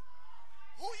on you?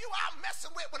 Who you out messing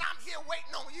with when I'm here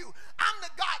waiting on you? I'm the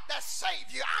God that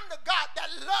saved you. I'm the God that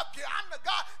loved you. I'm the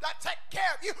God that take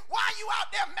care of you. Why are you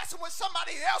out there messing with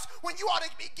somebody else when you ought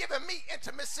to be giving me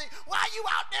intimacy? Why are you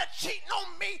out there cheating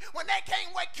on me when they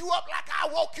can't wake you up like I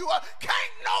woke you up?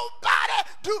 Can't nobody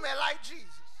do me like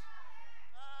Jesus.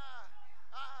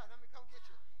 Let me come get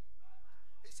you.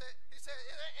 He said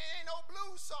it ain't no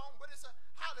blues song, but it's a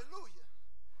hallelujah.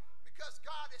 Because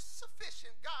God is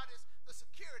sufficient. God is the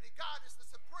security. God is the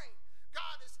supreme.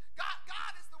 God is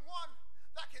the one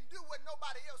that can do what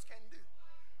nobody else can do.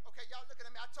 Okay, y'all looking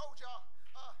at me. I told y'all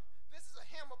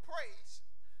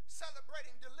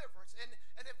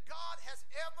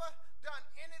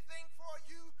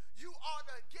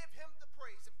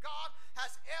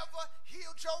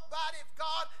healed your body, if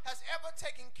God has ever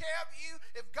taken care of you,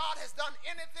 if God has done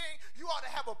anything, you ought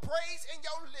to have a praise in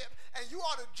your lip, and you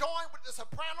ought to join with the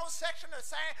soprano section of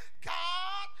saying,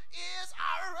 God is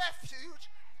our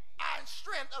refuge and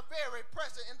strength, a very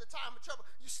present in the time of trouble.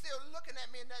 You're still looking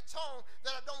at me in that tone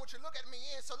that I don't want you to look at me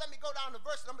in. So let me go down to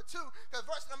verse number 2, because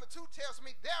verse number 2 tells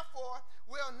me, therefore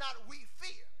will not we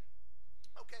fear.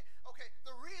 Okay.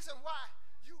 The reason why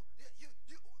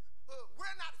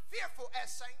we're not fearful as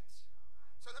saints.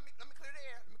 So let me clear the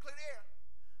air.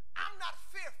 I'm not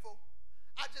fearful.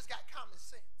 I just got common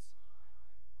sense.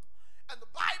 And the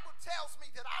Bible tells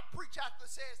me that I preach after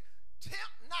it says,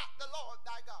 tempt not the Lord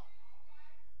thy God.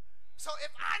 So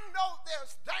if I know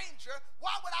there's danger,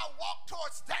 why would I walk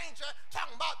towards danger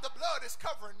talking about the blood is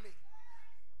covering me?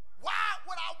 Why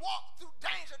would I walk through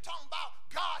danger talking about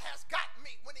God has got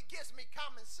me when he gives me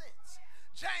common sense?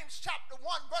 James chapter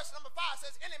 1 verse number 5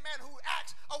 says, any man who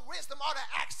acts of wisdom ought to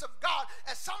acts of God.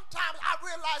 And sometimes I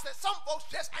realize that some folks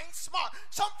just ain't smart.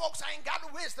 Some folks ain't got the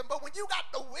wisdom. But when you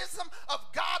got the wisdom of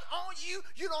God on you,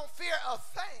 you don't fear a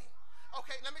thing.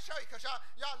 Okay, let me show you, because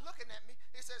y'all looking at me.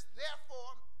 It says,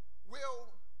 therefore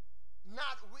will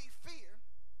not we fear,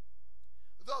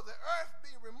 though the earth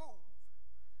be removed,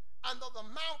 and though the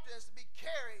mountains be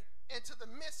carried into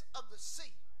the midst of the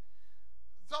sea,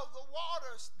 though the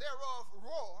waters thereof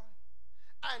roar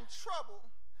and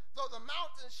trouble, though the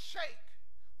mountains shake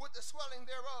with the swelling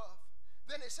thereof.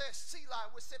 Then it says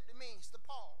Selah, which simply means to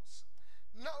pause.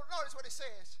 Notice what it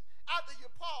says. After you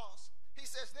pause, he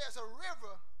says there's a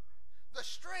river, the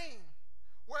stream,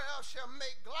 whereof shall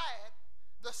make glad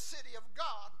the city of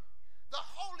God, the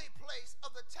holy place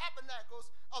of the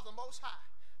tabernacles of the Most High.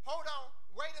 Hold on,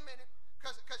 wait a minute,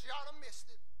 because y'all done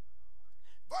missed it.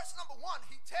 Verse number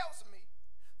 1, he tells me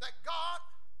that God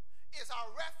is our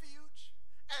refuge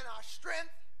and our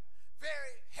strength,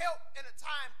 very help in a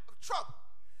time of trouble.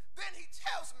 Then he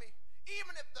tells me,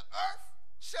 even if the earth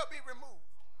shall be removed,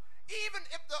 even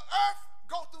if the earth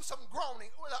go through some groaning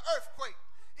with an earthquake,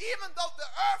 even though the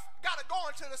earth got to go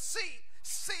into the sea,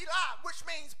 Selah, which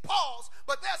means pause,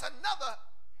 but there's another.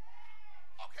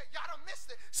 Okay, y'all done missed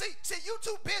it. See, you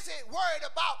too busy worried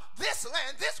about this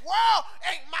land. This world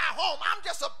ain't my home. I'm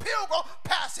just a pilgrim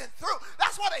passing through.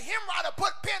 That's why the hymn writer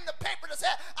put pen to paper and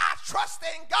said, I trust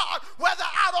in God. Whether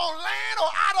out on land or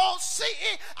out on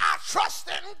sea, I trust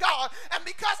in God. And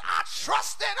because I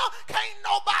trust in him, can't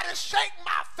nobody shake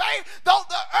my faith. Though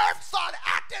the earth started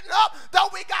acting up,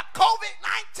 though we got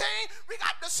COVID-19, we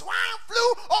got the swine flu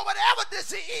or whatever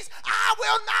disease, I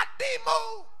will not be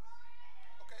moved.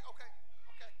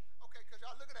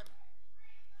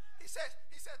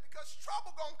 He says, because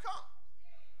trouble gonna come.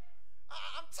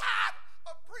 I'm tired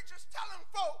of preachers telling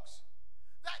folks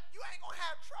that you ain't gonna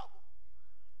have trouble.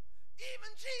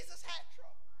 Even Jesus had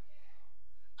trouble.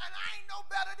 And I ain't no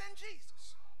better than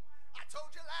Jesus. I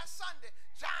told you last Sunday,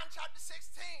 John chapter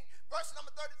 16, verse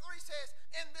number 33 says,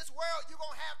 in this world you're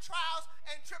gonna have trials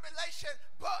and tribulation,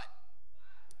 but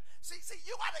See,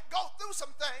 you got to go through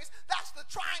some things. That's the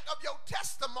trying of your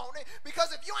testimony, because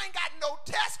if you ain't got no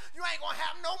test, you ain't going to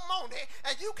have no money,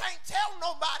 and you can't tell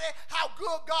nobody how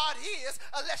good God is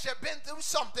unless you've been through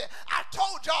something. I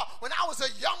told y'all when I was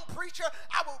a young preacher,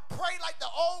 I would pray like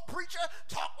the old preacher,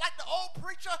 talk like the old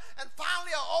preacher, and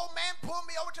finally an old man pulled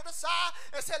me over to the side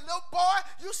and said, little boy,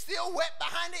 you still wet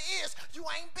behind the ears. You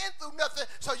ain't been through nothing,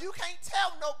 so you can't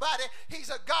tell nobody he's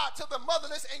a God to the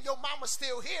motherless and your mama's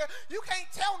still here. You can't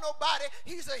tell nobody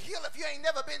he's a healer if you ain't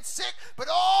never been sick. But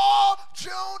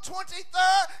June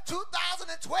 23rd,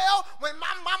 2012, when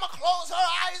my mama closed her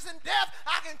eyes in death,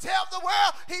 I can tell the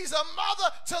world he's a mother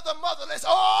to the motherless.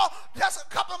 Just a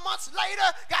couple months later,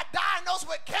 got diagnosed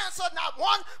with cancer, not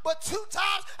one, but 2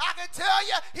 times. I can tell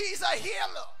you he's a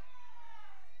healer.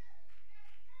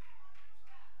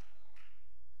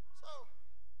 So,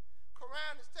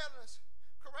 Quran is telling us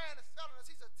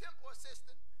he's a temple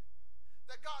assistant,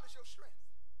 that God is your strength.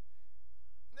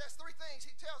 And there's 3 things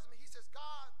he tells me. He says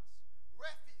God's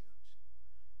refuge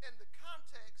in the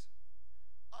context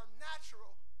of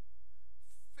natural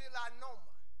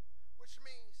philanoma, which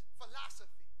means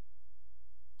philosophy,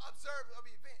 observer of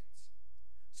events.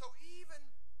 So even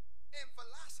in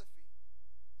philosophy,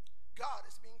 God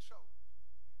is being shown.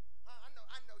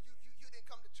 I know you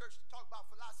didn't come to church to talk about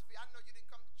philosophy. I know you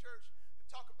didn't come to church to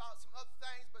talk about some other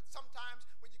things, but sometimes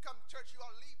when you come to church, you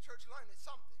ought to leave church learning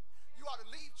something. You ought to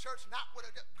leave church not with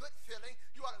a good feeling.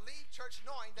 You ought to leave church church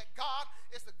knowing that God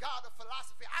is the God of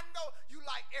philosophy. I know you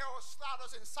like Aristotle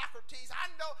and Socrates.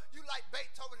 I know you like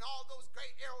Beethoven and all those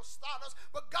great Aristotles,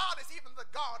 but God is even the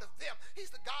God of them.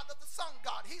 He's the God of the sun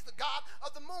God. He's the God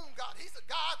of the moon God. He's the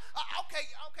God. Okay,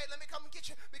 let me come and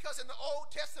get you. Because in the Old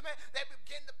Testament, they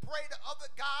began to pray to other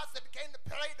gods. They began to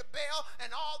pray to Baal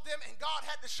and all them, and God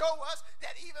had to show us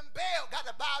that even Baal got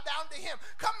to bow down to him.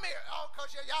 Come here. Oh,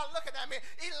 because y'all looking at me.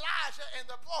 Elijah and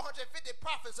the 450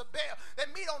 prophets of Baal, they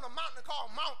meet on a mountain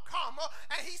called Mount Carmel,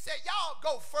 and he said, y'all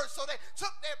go first. So they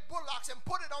took their bullocks and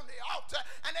put it on the altar,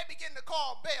 and they began to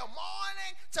call Baal.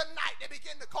 Morning to night, they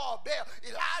begin to call Baal.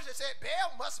 Elijah said,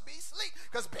 Baal must be asleep,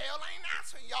 because Baal ain't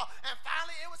answering y'all. And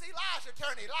finally, it was Elijah's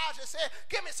turn. Elijah said,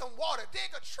 give me some water.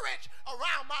 Dig a trench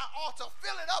around my altar.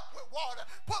 Fill it up with water.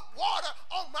 Put water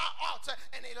on my altar.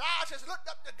 And Elijah looked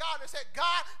up to God and said,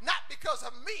 God, not because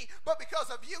of me, but because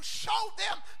of you, show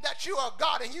them that you are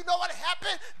God. And you know what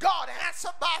happened? God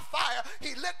answered by fire.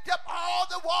 He licked up all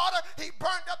the water. He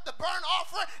burned up the burnt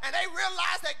offering, and they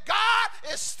realized that God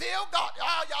is still God.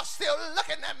 Oh, y'all still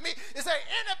looking at me. Is there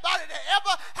anybody that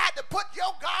ever had to put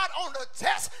your God on the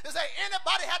test? Is there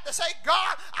anybody had to say,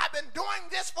 God, I've been doing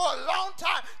this for a long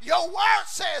time. Your word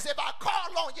says if I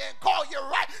call on you and call you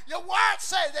right, your word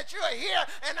says that you're here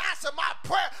and answer my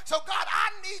prayer. So God,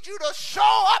 I need you to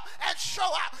show up and show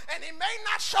out. And he may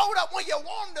not show up when you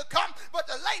want him to come, but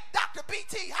the late Dr.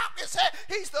 B.T. Hopkins said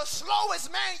he's the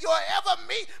slowest man you'll ever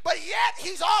meet, but yet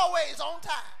he's always on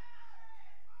time.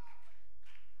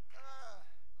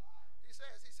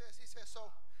 He says,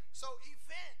 so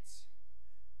events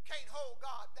can't hold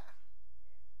God down.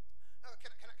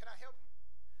 Can I help you?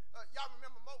 Y'all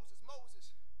remember Moses.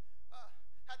 Moses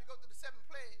had to go through the 7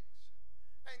 plagues,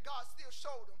 and God still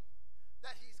showed him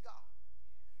that he's God.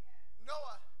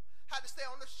 Noah had to stay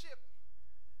on the ship,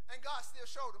 and God still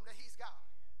showed him that he's God.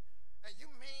 And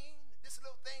you mean this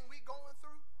little thing we going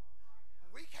through,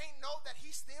 we can't know that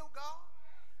he's still God?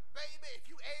 Baby, if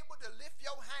you able to lift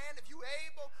your hand, if you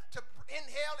able to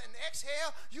inhale and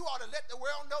exhale, you ought to let the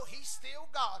world know he's still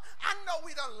God. I know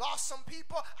we done lost some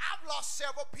people. I've lost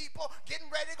several people getting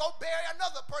ready to go bury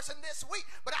another person this week,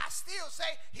 but I still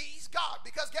say he's God.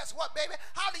 Because guess what, baby?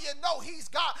 How do you know he's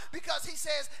God? Because he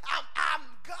says, I'm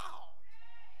God.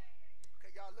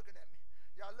 Okay, y'all looking at me.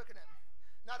 Y'all looking at me.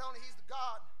 Not only he's the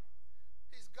God,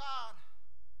 he's God,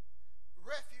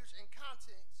 refuge and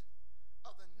contents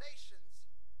of the nations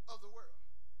of the world.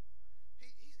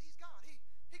 He's God.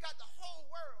 He got the whole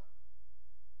world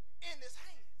in his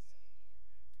hands.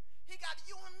 He got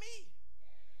you and me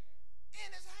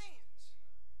in his hands.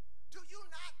 Do you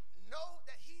not know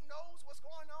that he knows what's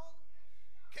going on?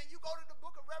 Can you go to the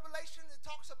book of Revelation? It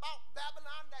talks about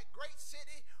Babylon, that great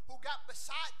city who got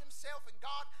beside themselves, and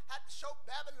God had to show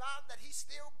Babylon that he's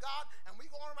still God. And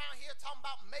we going around here talking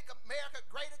about make America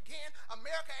great again.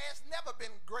 America has never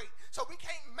been great, so we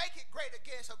can't make it great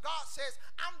again. So God says,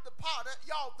 I'm the potter,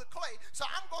 y'all the clay. So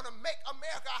I'm going to make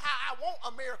America how I want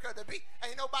America to be.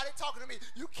 Ain't nobody talking to me.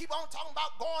 You keep on talking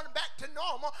about going back to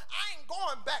normal. I ain't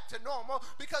going back to normal,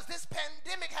 because this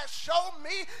pandemic has shown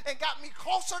me and got me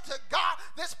closer to God.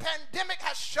 This pandemic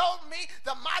has shown me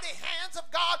the mighty hands of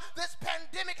God. This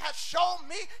pandemic has shown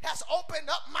me, has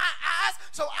opened up my eyes,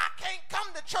 so I can't come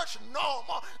to church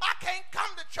normal. I can't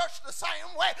come to church the same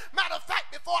way. Matter of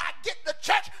fact, before I get to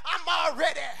church, I'm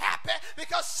already happy,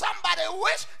 because somebody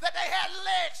wished that they had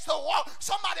legs to walk.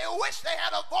 Somebody wished they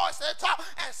had a voice to talk.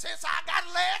 And since I got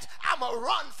legs, I'm going to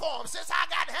run for them. Since I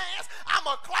got hands, I'm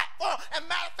going to clap for them. And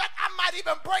matter of fact, I might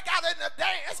even break out in the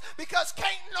dance, because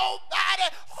can't nobody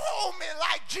hold me like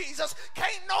Jesus.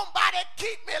 Can't nobody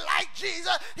keep me like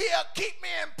Jesus. He'll keep me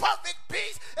in perfect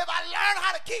peace if I learn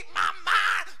how to keep my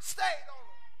mind stayed on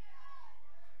him.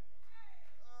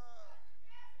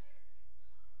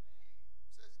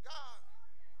 Says God.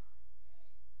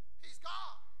 He's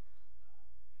God.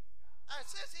 And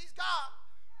since he's God,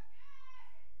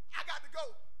 I got to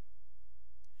go.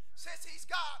 Since he's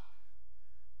God,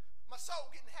 my soul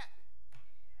getting happy.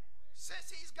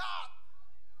 Since he's God,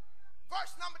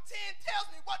 verse number 10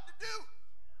 tells me what to do.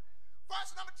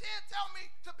 Verse number 10 tells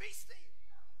me to be still.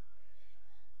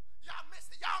 Y'all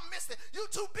missed it. Y'all missed it. You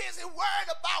too busy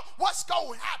worried about what's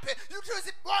going to happen. You too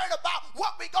busy worried about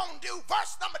what we going to do.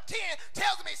 Verse number 10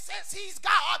 tells me, since he's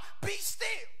God, be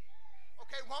still.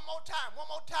 Okay, one more time.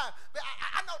 But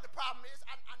I know what the problem is.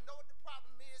 I know what the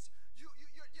problem is. You're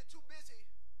too busy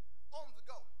on the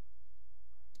go.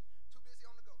 Too busy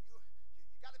on the go. You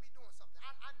got to be doing something.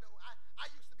 I know. I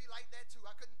used to be like that too.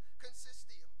 I couldn't sit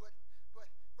still. But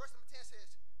verse number 10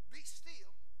 says, be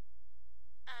still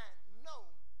and know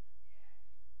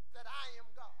that I am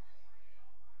God.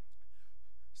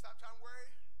 Stop trying to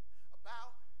worry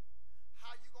about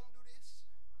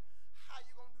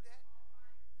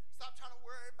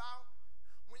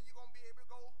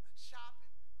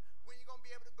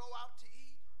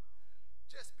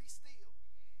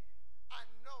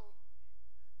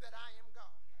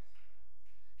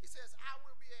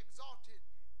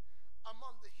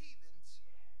the heathens,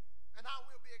 and I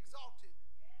will be exalted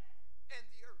in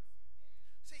the earth.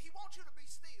 See, he wants you to be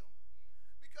still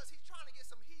because he's trying to get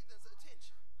some heathens'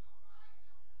 attention.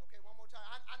 Okay, one more time.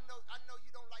 I know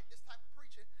you don't like this type of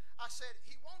preaching. I said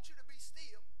he wants you to be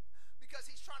still because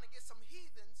he's trying to get some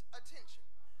heathens' attention.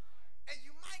 And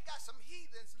you might got some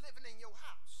heathens living in your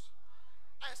house.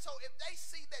 And so if they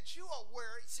see that you are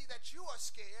worried, see that you are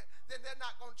scared, then they're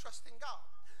not going to trust in God.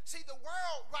 See, the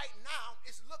world right now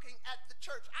is looking at the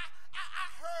church. I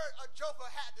heard a joker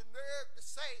had the nerve to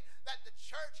say that the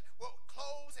church will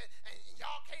close and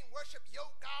y'all can't worship your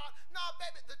God. No,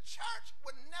 baby, the church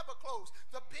would never close.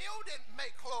 The building may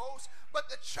close,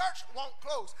 but the church won't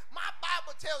close. My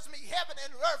Bible tells me heaven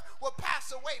and earth will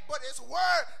pass away, but his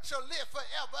word shall live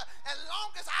forever. As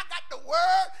long as I got the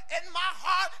word in my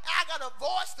heart, I got a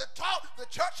voice to talk, the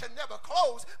church shall never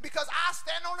close, because I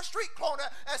stand on the street corner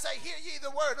and say, hear ye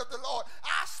the word of the Lord.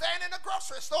 I stand in the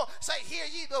grocery store, say, hear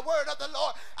ye the word of the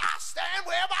Lord. I stand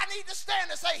wherever I need to stand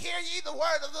and say, hear ye the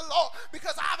word of the Lord,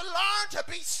 because I've learned to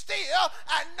be still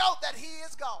and know that he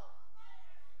is God.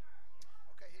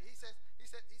 Okay, he says,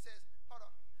 hold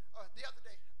on. The other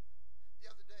day,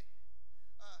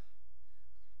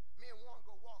 me and Warren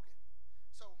go walking.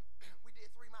 So we did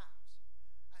 3 miles.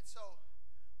 And so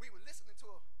we were listening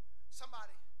to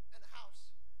somebody in the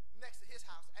house next to his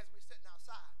house as we were sitting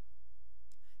outside.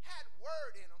 Had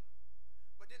word in them,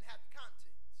 but didn't have the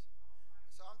contents.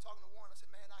 And so I'm talking to Warren. I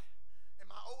said, man, in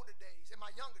my older days, in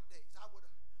my younger days, I would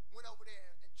have went over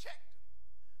there and checked them.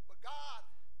 But God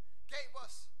gave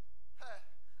us an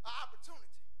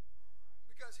opportunity,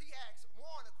 because he asked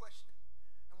Warren a question.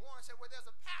 And Warren said, well, there's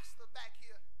a pastor back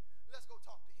here. Let's go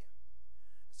talk to him.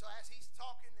 And so as he's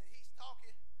talking, and he's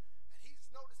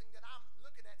noticing that I'm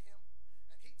looking at him,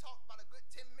 and he talked about a good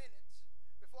 10 minutes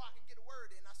before I can get a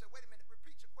word in. I said, wait a minute,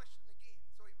 repeat your question again.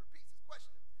 So he repeats his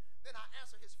question. Then I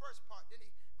answer his first part. Then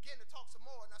he began to talk some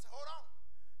more, and I said, hold on.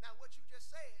 Now what you just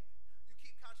said, you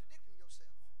keep contradicting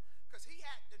yourself. Because he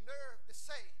had the nerve to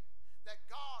say that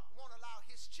God won't allow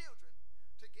his children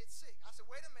to get sick. I said,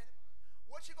 wait a minute.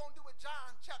 What you going to do with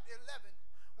John chapter 11,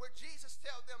 where Jesus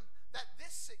tells them that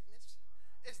this sickness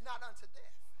is not unto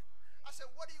death? I said,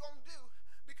 what are you going to do?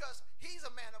 Because he's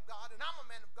a man of God, and I'm a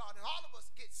man of God, and all of us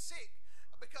get sick.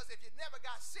 Because if you never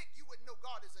got sick, you wouldn't know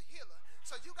God is a healer.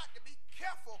 So you got to be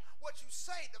careful what you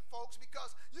say to folks,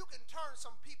 because you can turn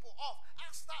some people off. I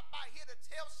stopped by here to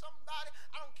tell somebody,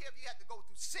 I don't care if you had to go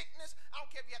through sickness, I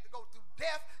don't care if you had to go through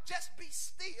death, just be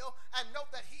still and know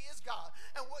that he is God.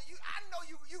 And what I know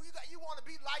you want to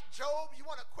be like Job, you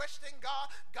want to question God.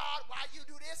 God, why you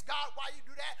do this? God, why you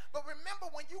do that? But remember,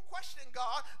 when you question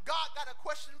God, God got a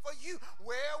question for you.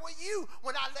 Where were you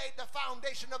when I laid the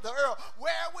foundation of the earth?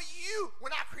 Where were you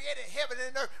when I created heaven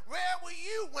and earth? Where were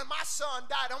you when my son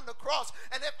died on the cross?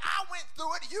 And if I went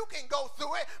through it, you can go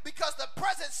through it, because the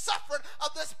present suffering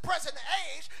of this present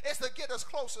age is to get us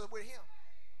closer with him.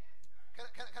 Can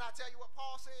I tell you what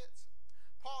Paul says?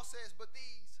 Paul says, but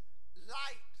these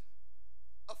light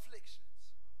afflictions.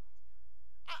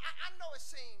 I know it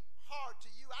seemed hard to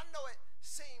you. I know it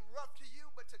seemed rough to you,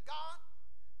 but to God,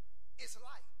 it's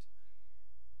light.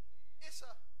 It's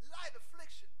a light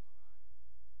affliction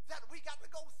that we got to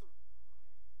go through.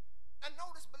 And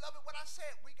notice, beloved, what I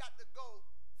said, we got to go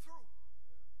through.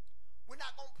 We're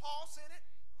not going to pause in it.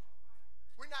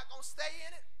 We're not going to stay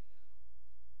in it.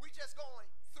 We're just going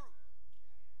through.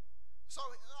 So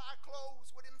I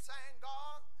close with him saying,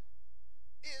 God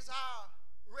is our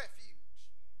refuge.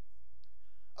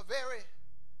 A very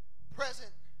present,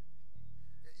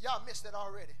 y'all missed it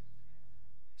already.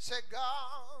 Said,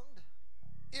 God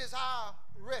is our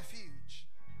refuge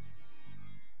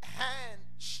and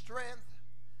strength,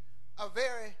 a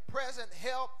very present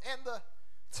help in the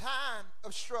time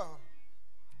of struggle.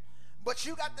 But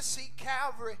you got to see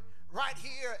Calvary right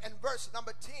here in verse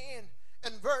number 10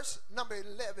 and verse number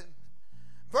 11.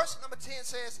 Verse number 10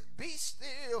 says, be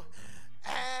still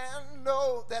and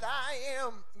know that I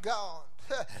am God.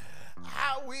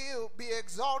 I will be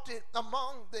exalted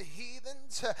among the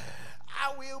heathens.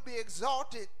 I will be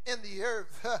exalted in the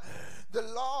earth. The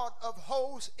Lord of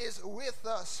hosts is with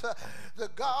us. The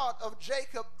God of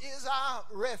Jacob is our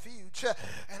refuge.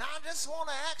 And I just want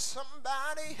to ask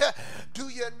somebody, do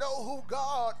you know who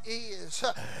God is?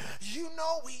 You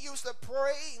know, we used to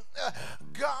pray,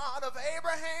 God of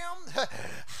Abraham,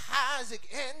 Isaac,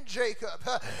 and Jacob.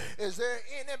 Is there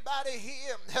anybody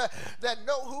here that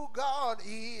know who God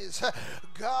is?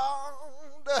 God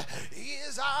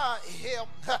is our help.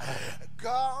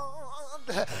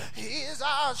 God is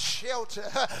our shelter.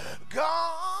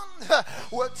 God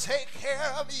will take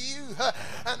care of you.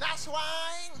 And that's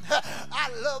why I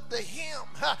love the hymn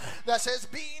that says,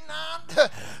 be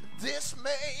not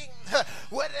dismayed,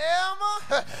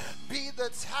 whatever be the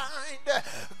tide,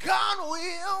 God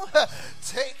will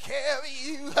take care of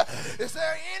you. Is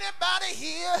there anybody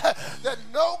here that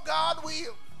know God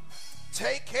will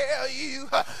take care of you?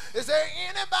 Is there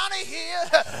anybody here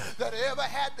that ever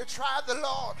had to try the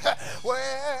Lord?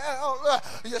 Well,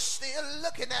 you're still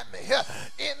looking at me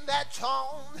in that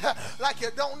tone like you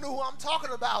don't know who I'm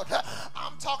talking about.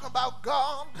 I'm talking about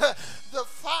God the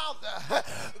Father,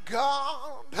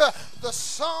 God the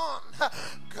Son,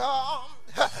 God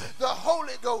the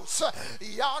Holy Ghost.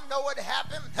 Y'all know what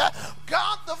happened?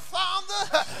 God the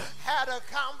Father had a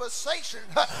conversation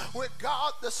with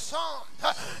God the Son,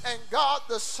 and God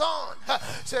the Son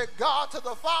said, God to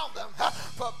the Father,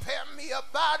 prepare me a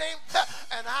body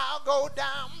and I'll go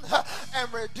down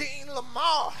and redeem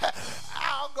Lamar.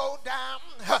 I'll go down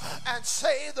and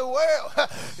save the world.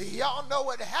 Y'all know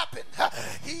what happened?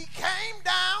 He came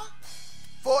down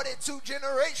 42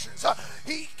 generations.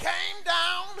 He came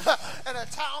down in a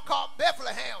town called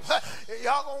Bethlehem.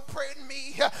 Y'all gonna pray to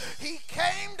me. He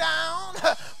came down,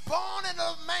 born in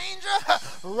a manger,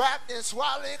 wrapped in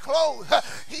swaddling clothes.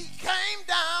 He came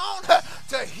down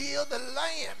to heal the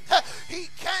land. He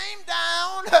came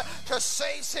down to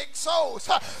save sick souls.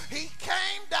 He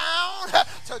came down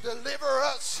to deliver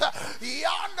us.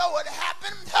 Y'all know what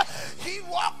happened? He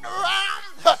walked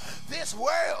around this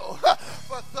world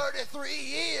for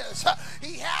 33 years.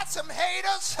 He had some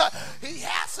haters. He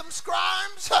had some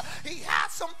scribes. He had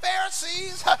some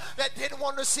Pharisees that didn't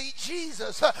want to see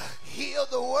Jesus heal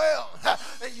the world.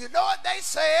 And you know what they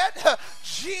said?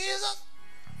 Jesus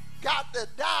got to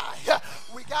die.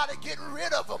 We got to get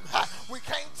rid of him. We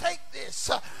can't take this.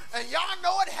 And y'all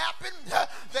know what happened?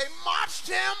 They marched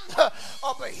him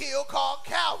up a hill called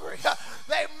Calvary.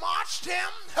 They marched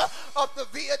him up the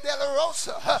Via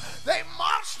Dolorosa. They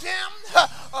marched him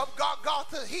up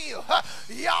Golgotha Hill.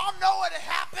 Y'all know what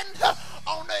happened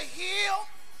on the hill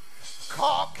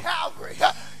called Calvary?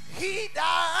 He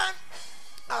died.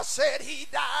 I said he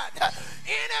died.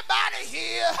 Anybody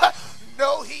here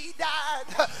know he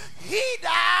died? He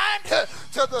died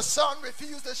till the sun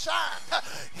refused to shine.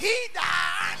 He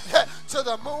died till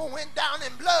the moon went down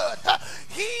in blood.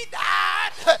 He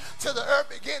died till the earth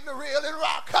began to reel and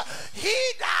rock. He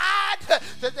died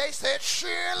till they said,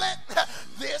 surely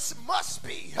this must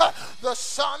be the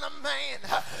Son of Man.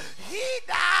 He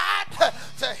died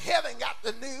till heaven got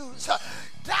the news.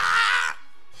 Died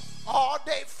all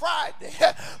day Friday.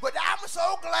 But I'm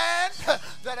so glad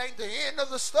that ain't the end of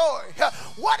the story.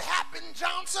 What happened,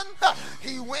 Johnson?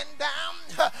 He went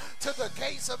down to the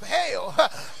gates of hell,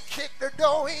 kicked the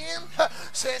door in,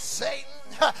 said, Satan,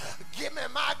 give me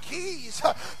my keys,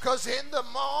 because in the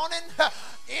morning,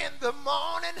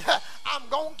 I'm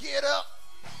going to get up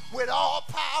with all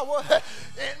power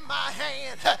in my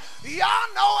hand. Y'all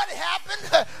know what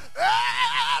happened?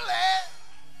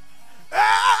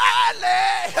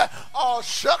 Early, oh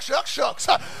shucks, early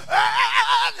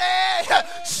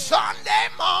Sunday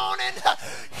morning,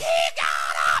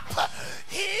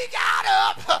 he got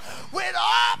up with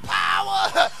all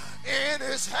power in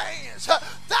his hands.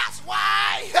 That's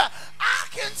why I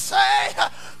can say,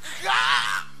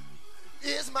 God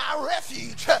is my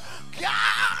refuge.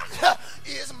 God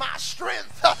is my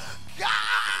strength.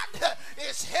 God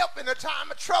is help in a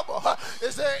time of trouble.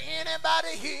 Is there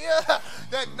anybody here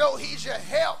that know he's your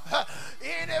help?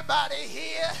 Anybody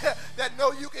here that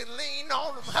know you can lean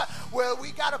on him? Well,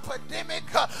 we got a pandemic,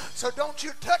 so don't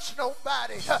you touch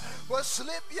nobody. Well,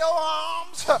 slip your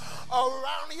arms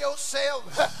around yourself.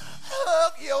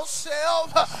 Hug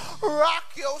yourself.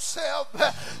 Rock yourself.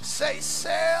 Say,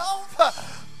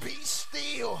 self, be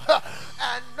still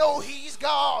and know he's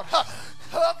God.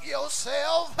 Hug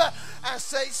yourself and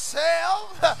say,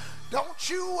 self, don't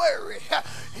you worry,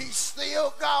 he's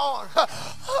still gone.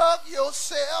 Hug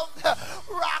yourself,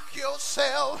 rock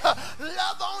yourself,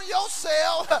 love on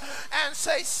yourself, and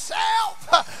say,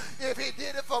 self, if he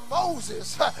did it for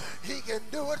Moses, he can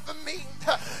do it for me.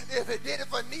 If he did it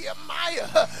for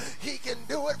Nehemiah, he can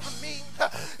do it for me.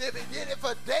 If he did it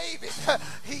for David,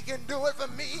 he can do it for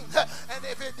me. And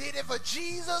if he did it for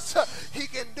Jesus, he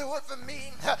can do it for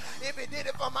me. If he did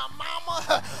it for my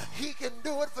mama, he can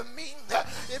do it for me.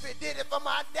 If he did it for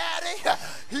my daddy,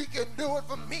 he can do it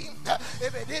for me.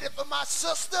 If he did it for my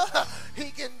sister,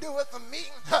 he can do it for me.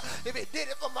 If he did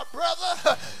it for my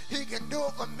brother, he can do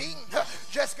it for me.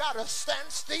 Just got to stand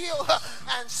still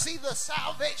and see the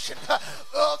salvation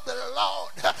of the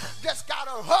Lord. Just got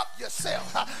to hug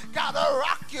yourself, got to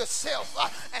rock yourself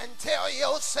and tell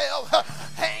yourself,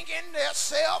 hang in there,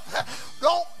 self.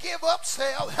 Don't give up,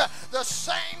 self. The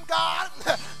same God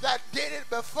that did it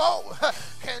before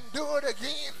can do it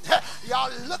again.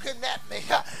 Y'all looking at me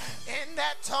in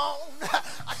that tone.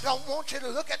 I don't want you to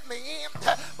look at me in,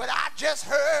 but I just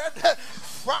heard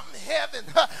from heaven,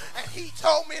 and he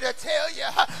told me to tell you,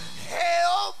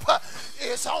 help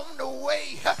is on the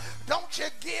way. Don't you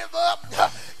give up.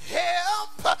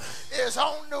 Help is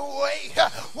on the way.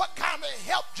 What kind of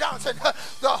help, Johnson?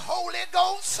 The Holy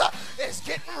Ghost is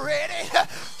getting ready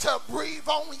to breathe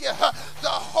on you. The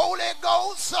Holy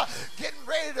Ghost getting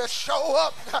ready to show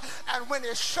up. And when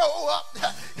it show up,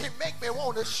 he make me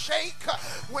want to shake.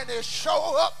 When it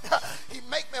show up, he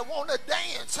make me want to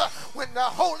dance. When the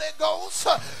Holy Ghost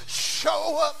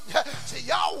show up. See,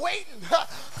 y'all waiting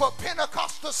for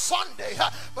Pentecostal Sunday,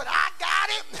 but I got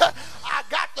it. I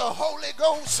got the Holy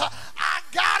Ghost. I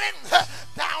got it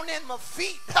down in my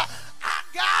feet. I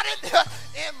got it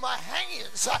in my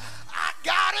hands. I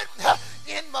got it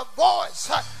in my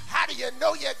voice. How do you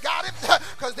know you got it?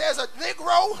 Because there's a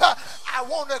Negro I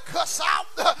want to cuss out,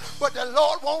 but the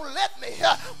Lord won't let me.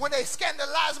 When they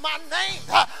scandalize my name,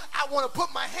 I want to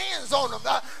put my hands on them,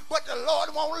 but the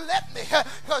Lord won't let me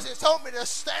because he told me to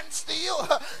stand still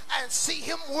and see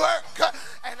him work.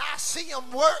 And I see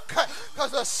him work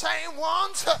because the same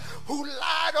ones who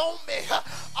lied on me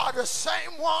are the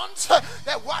same ones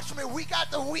that watch me week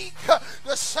after week.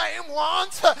 The same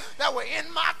ones that were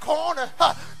in my corner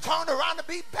turned around to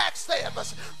be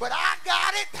backstabbers. But I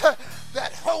got it,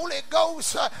 that Holy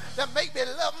Ghost that make me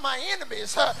love my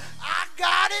enemies. I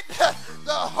got it,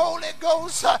 the Holy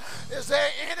Ghost. Is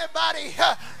there anybody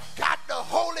got the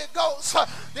Holy Ghost?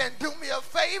 Then do me a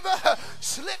favor,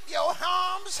 slip your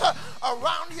arms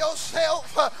around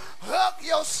yourself, hug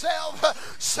yourself,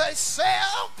 say,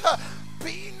 self,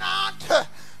 be not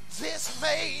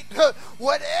dismayed.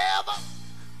 Whatever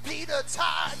be the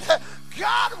tide,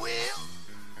 God will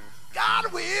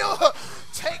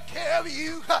take care of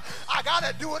you. I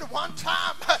gotta do it one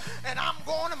time, and I'm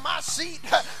going to my seat.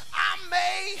 I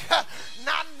may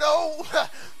not know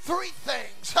three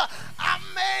things. I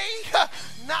may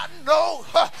not know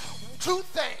two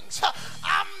things.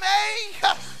 I may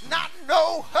not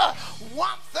know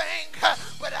one thing,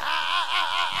 but I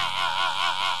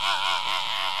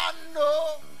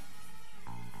know.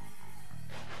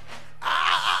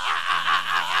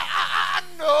 I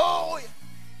know.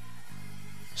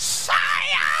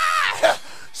 Sire!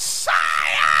 Sire!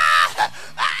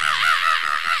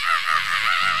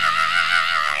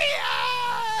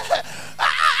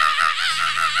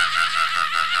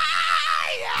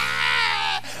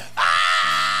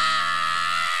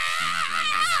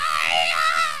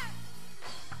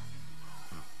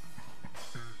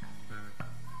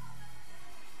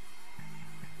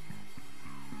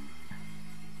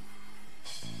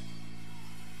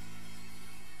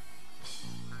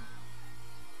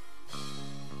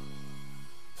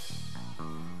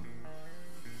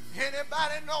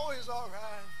 Anybody know he's all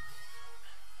right?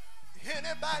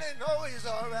 Anybody know he's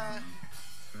all right?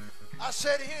 I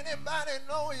said, anybody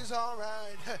know he's all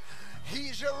right?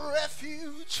 He's your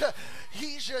refuge.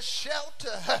 He's your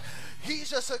shelter.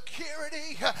 He's your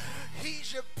security.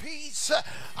 He's your peace.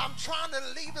 I'm trying to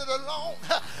leave it alone,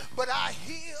 but I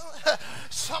hear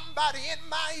somebody in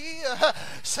my ear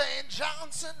saying,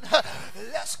 Johnson,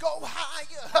 let's go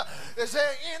higher. Is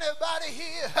there anybody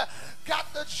here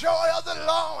got the joy of the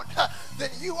Lord? Then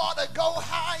you ought to go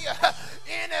higher.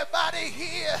 Anybody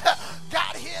here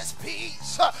got his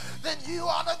peace? Then you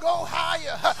ought to go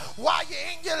higher. While you're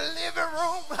in your living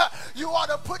room, you ought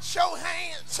to put your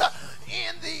hands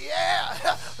in the air.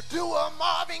 Do a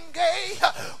Marvin Gaye,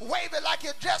 wave it like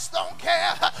you just don't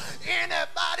care.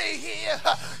 Anybody here,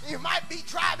 you might be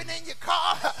driving in your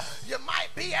car, you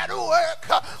might be at work,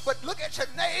 but look at your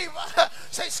neighbor,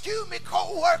 say, excuse me,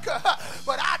 co-worker,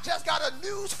 but I just got a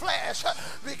news flash,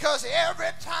 because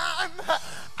every time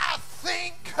I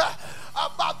think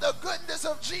about the goodness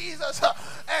of Jesus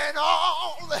and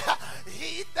all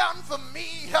he done for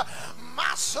me,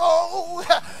 my soul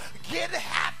get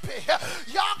happy.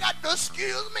 Y'all got to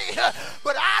excuse me,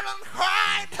 but I done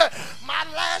cried my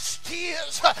last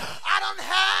tears. I done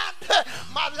had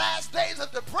my last days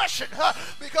of depression,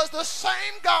 because the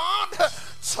same God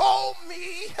told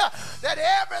me that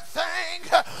everything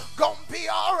gonna be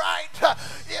all right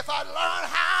if I learn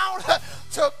how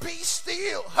to be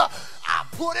still. I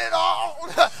put it all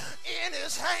in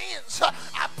his hands.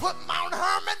 I put Mount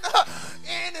Hermon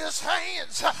in his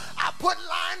hands. I put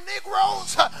Lion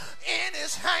Negroes in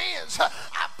his hands.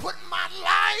 I put my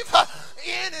life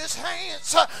in his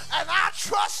hands. And I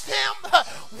trust him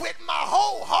with my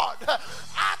whole heart.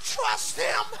 I trust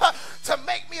him to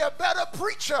make me a better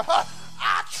preacher.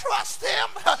 I trust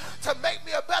him to make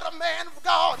me a better man of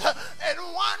God. And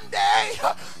one day,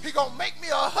 he's going to make me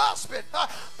a husband.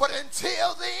 But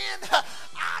until then,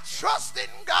 I trust in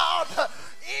God.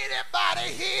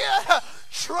 Anybody here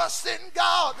trust in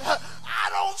God? I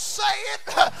don't say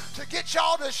it to get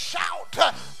y'all to shout,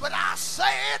 but I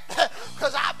say it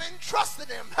because I've been trusting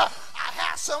him. I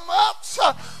had some ups,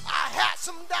 I had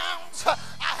some downs,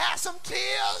 I had some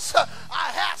tears,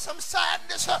 I had some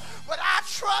sadness, but I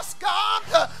trust God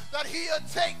that he'll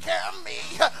take care of me.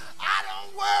 I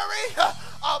don't worry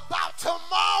about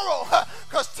tomorrow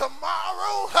because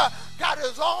tomorrow got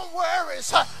his own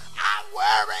worries. I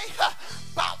worry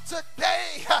about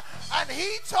today, and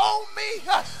he told me,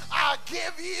 I'll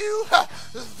give you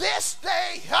this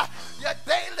day your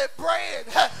daily bread.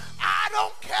 I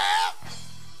don't care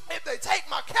if they take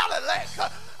my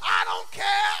Cadillac. I don't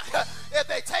care if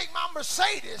they take my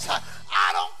Mercedes.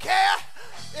 I don't care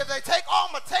if they take all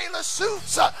my Taylor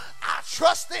suits. I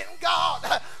trust in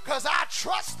God because I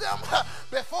trust him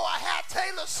before I had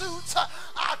Taylor suits.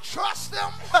 I trust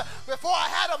him before I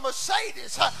had a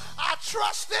Mercedes. I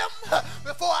trust him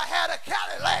before I had a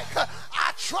Cadillac.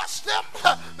 I trust him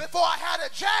before I had a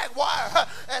Jaguar.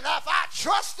 And if I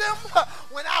trust him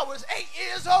when I was 8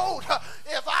 years old,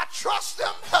 if I trust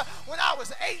him when I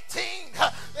was 18,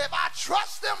 if I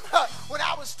trust him when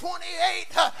I was 28,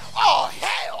 oh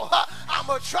hell, I'm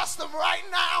going to trust him right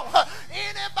now.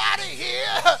 Anybody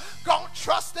here gonna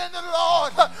trust in the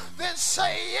Lord? Then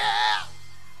say yeah.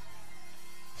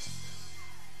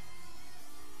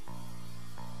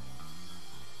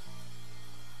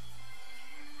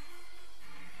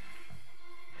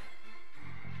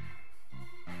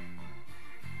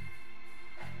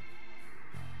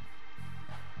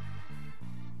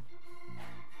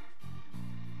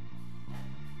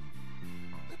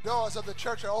 The doors of the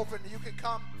church are open. You can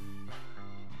come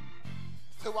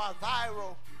to our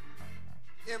viral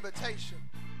invitation.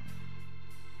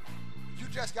 You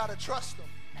just got to trust them.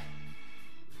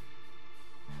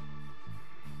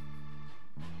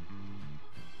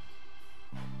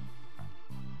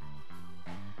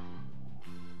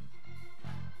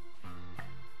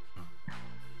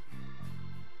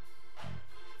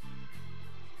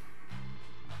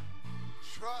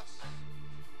 Trust.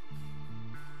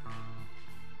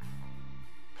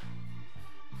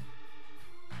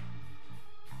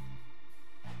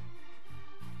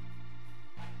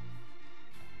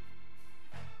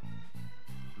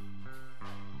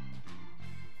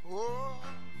 Oh,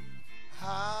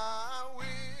 I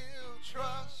will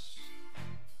trust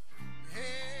him.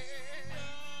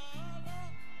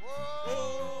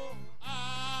 Oh,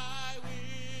 I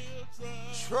will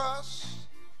trust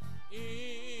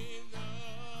in the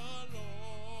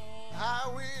Lord. I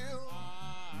will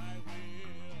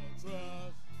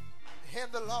Trust in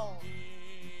the Lord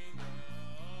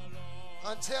in the Lord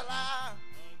until I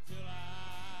until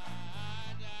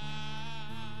I die.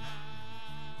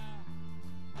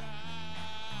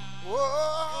 oh,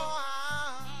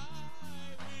 I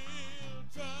will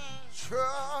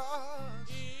trust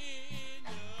in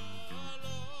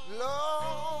the Lord.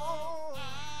 Lord,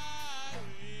 I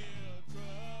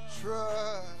will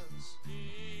trust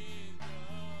in the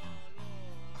Lord.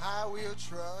 I will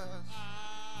trust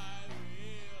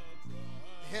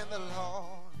in the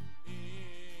Lord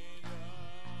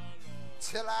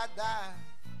till I die.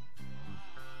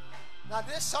 Now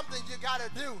there's something you got to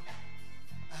do.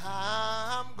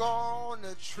 I'm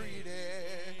gonna treat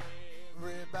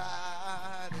everybody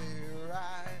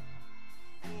right.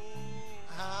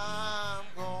 I'm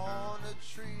gonna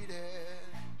treat it.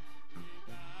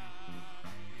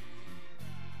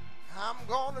 I'm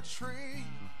gonna treat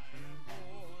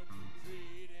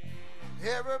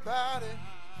everybody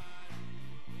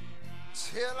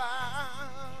till I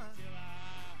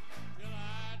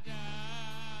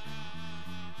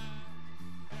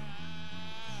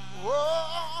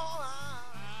oh,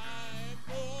 I'm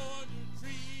going to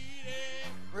treat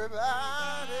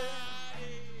everybody,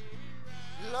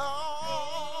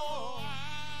 Lord,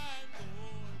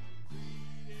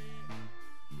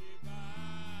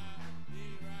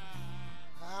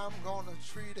 I'm gonna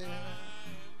treat it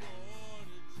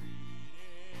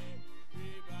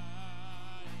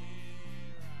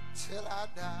till I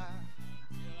die.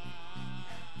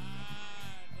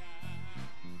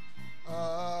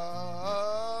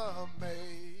 Amazing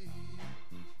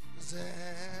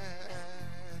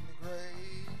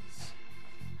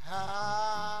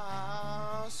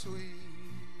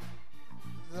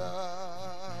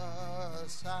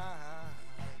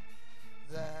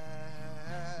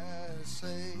that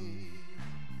save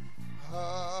a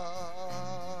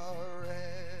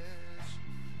wretch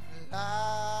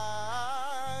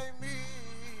like me.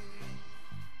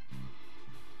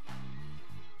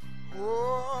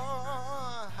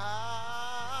 Oh, I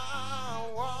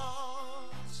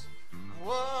once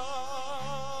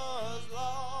was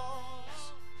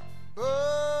lost, but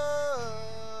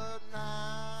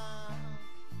now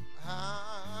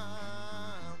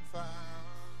I'm found.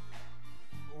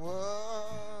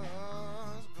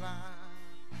 Was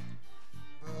blind,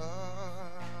 but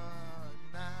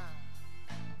now.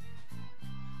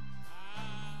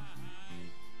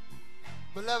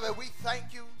 Beloved, we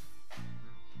thank you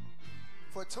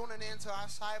for tuning into our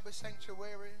cyber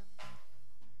sanctuary.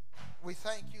 We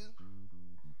thank you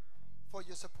for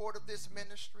your support of this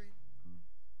ministry.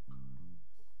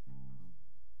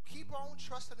 Keep on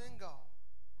trusting in God,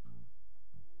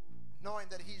 knowing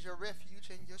that He's your refuge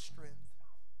and your strength.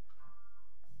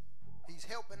 He's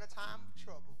help in a time of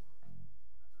trouble.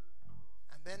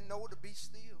 And then know to be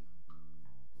still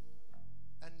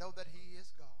and know that He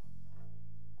is God.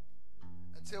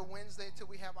 Until Wednesday, till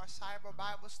we have our cyber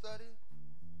Bible study,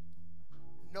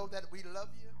 know that we love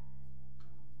you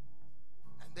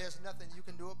and there's nothing you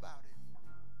can do about it.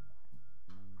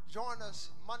 Join us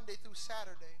Monday through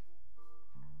Saturday,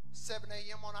 7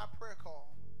 a.m. on our prayer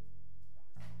call.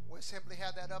 We'll simply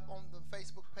have that up on the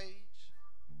Facebook page.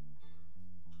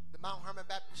 The Mount Hermon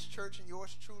Baptist Church and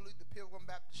yours truly, the Pilgrim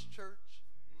Baptist Church,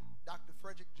 Dr.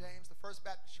 Frederick James, the First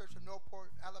Baptist Church of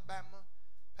Northport, Alabama,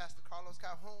 Pastor Carlos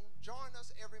Calhoun. Join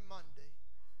us every Monday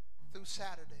through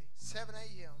Saturday, 7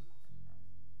 a.m.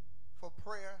 for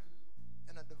prayer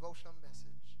and a devotional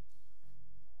message.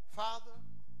 Father,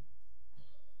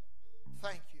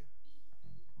 thank you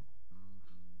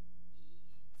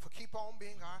for keep on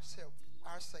being our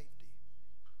safety,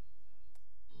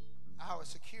 our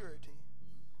security,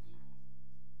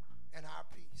 and our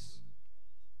peace.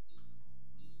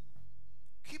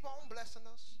 Keep on blessing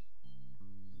us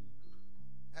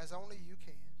as only you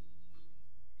can.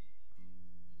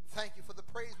 Thank you for the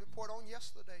praise report on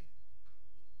yesterday.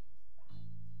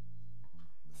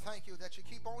 Thank you that you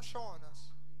keep on showing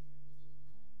us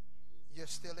you're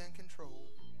still in control.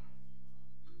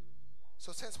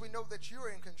 So since we know that you're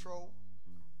in control,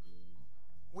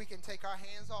 we can take our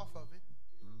hands off of it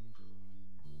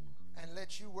and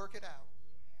let you work it out.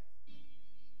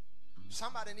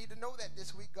 Somebody need to know that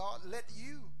this week, God. Let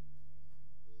you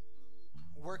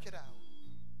work it out.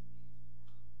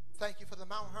 Thank you for the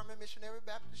Mount Hermon Missionary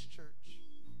Baptist Church.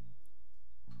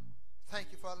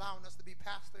 Thank you for allowing us to be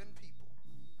pastor and people.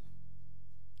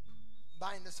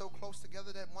 Bind us so close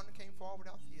together that one can't fall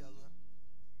without the other.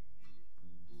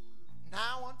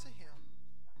 Now unto Him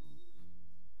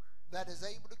that is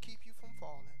able to keep you from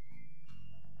falling,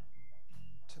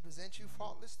 to present you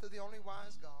faultless to the only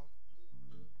wise God,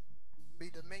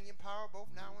 be dominion, power, both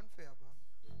now and forever.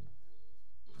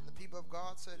 And the people of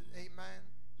God said, amen,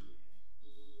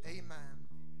 amen,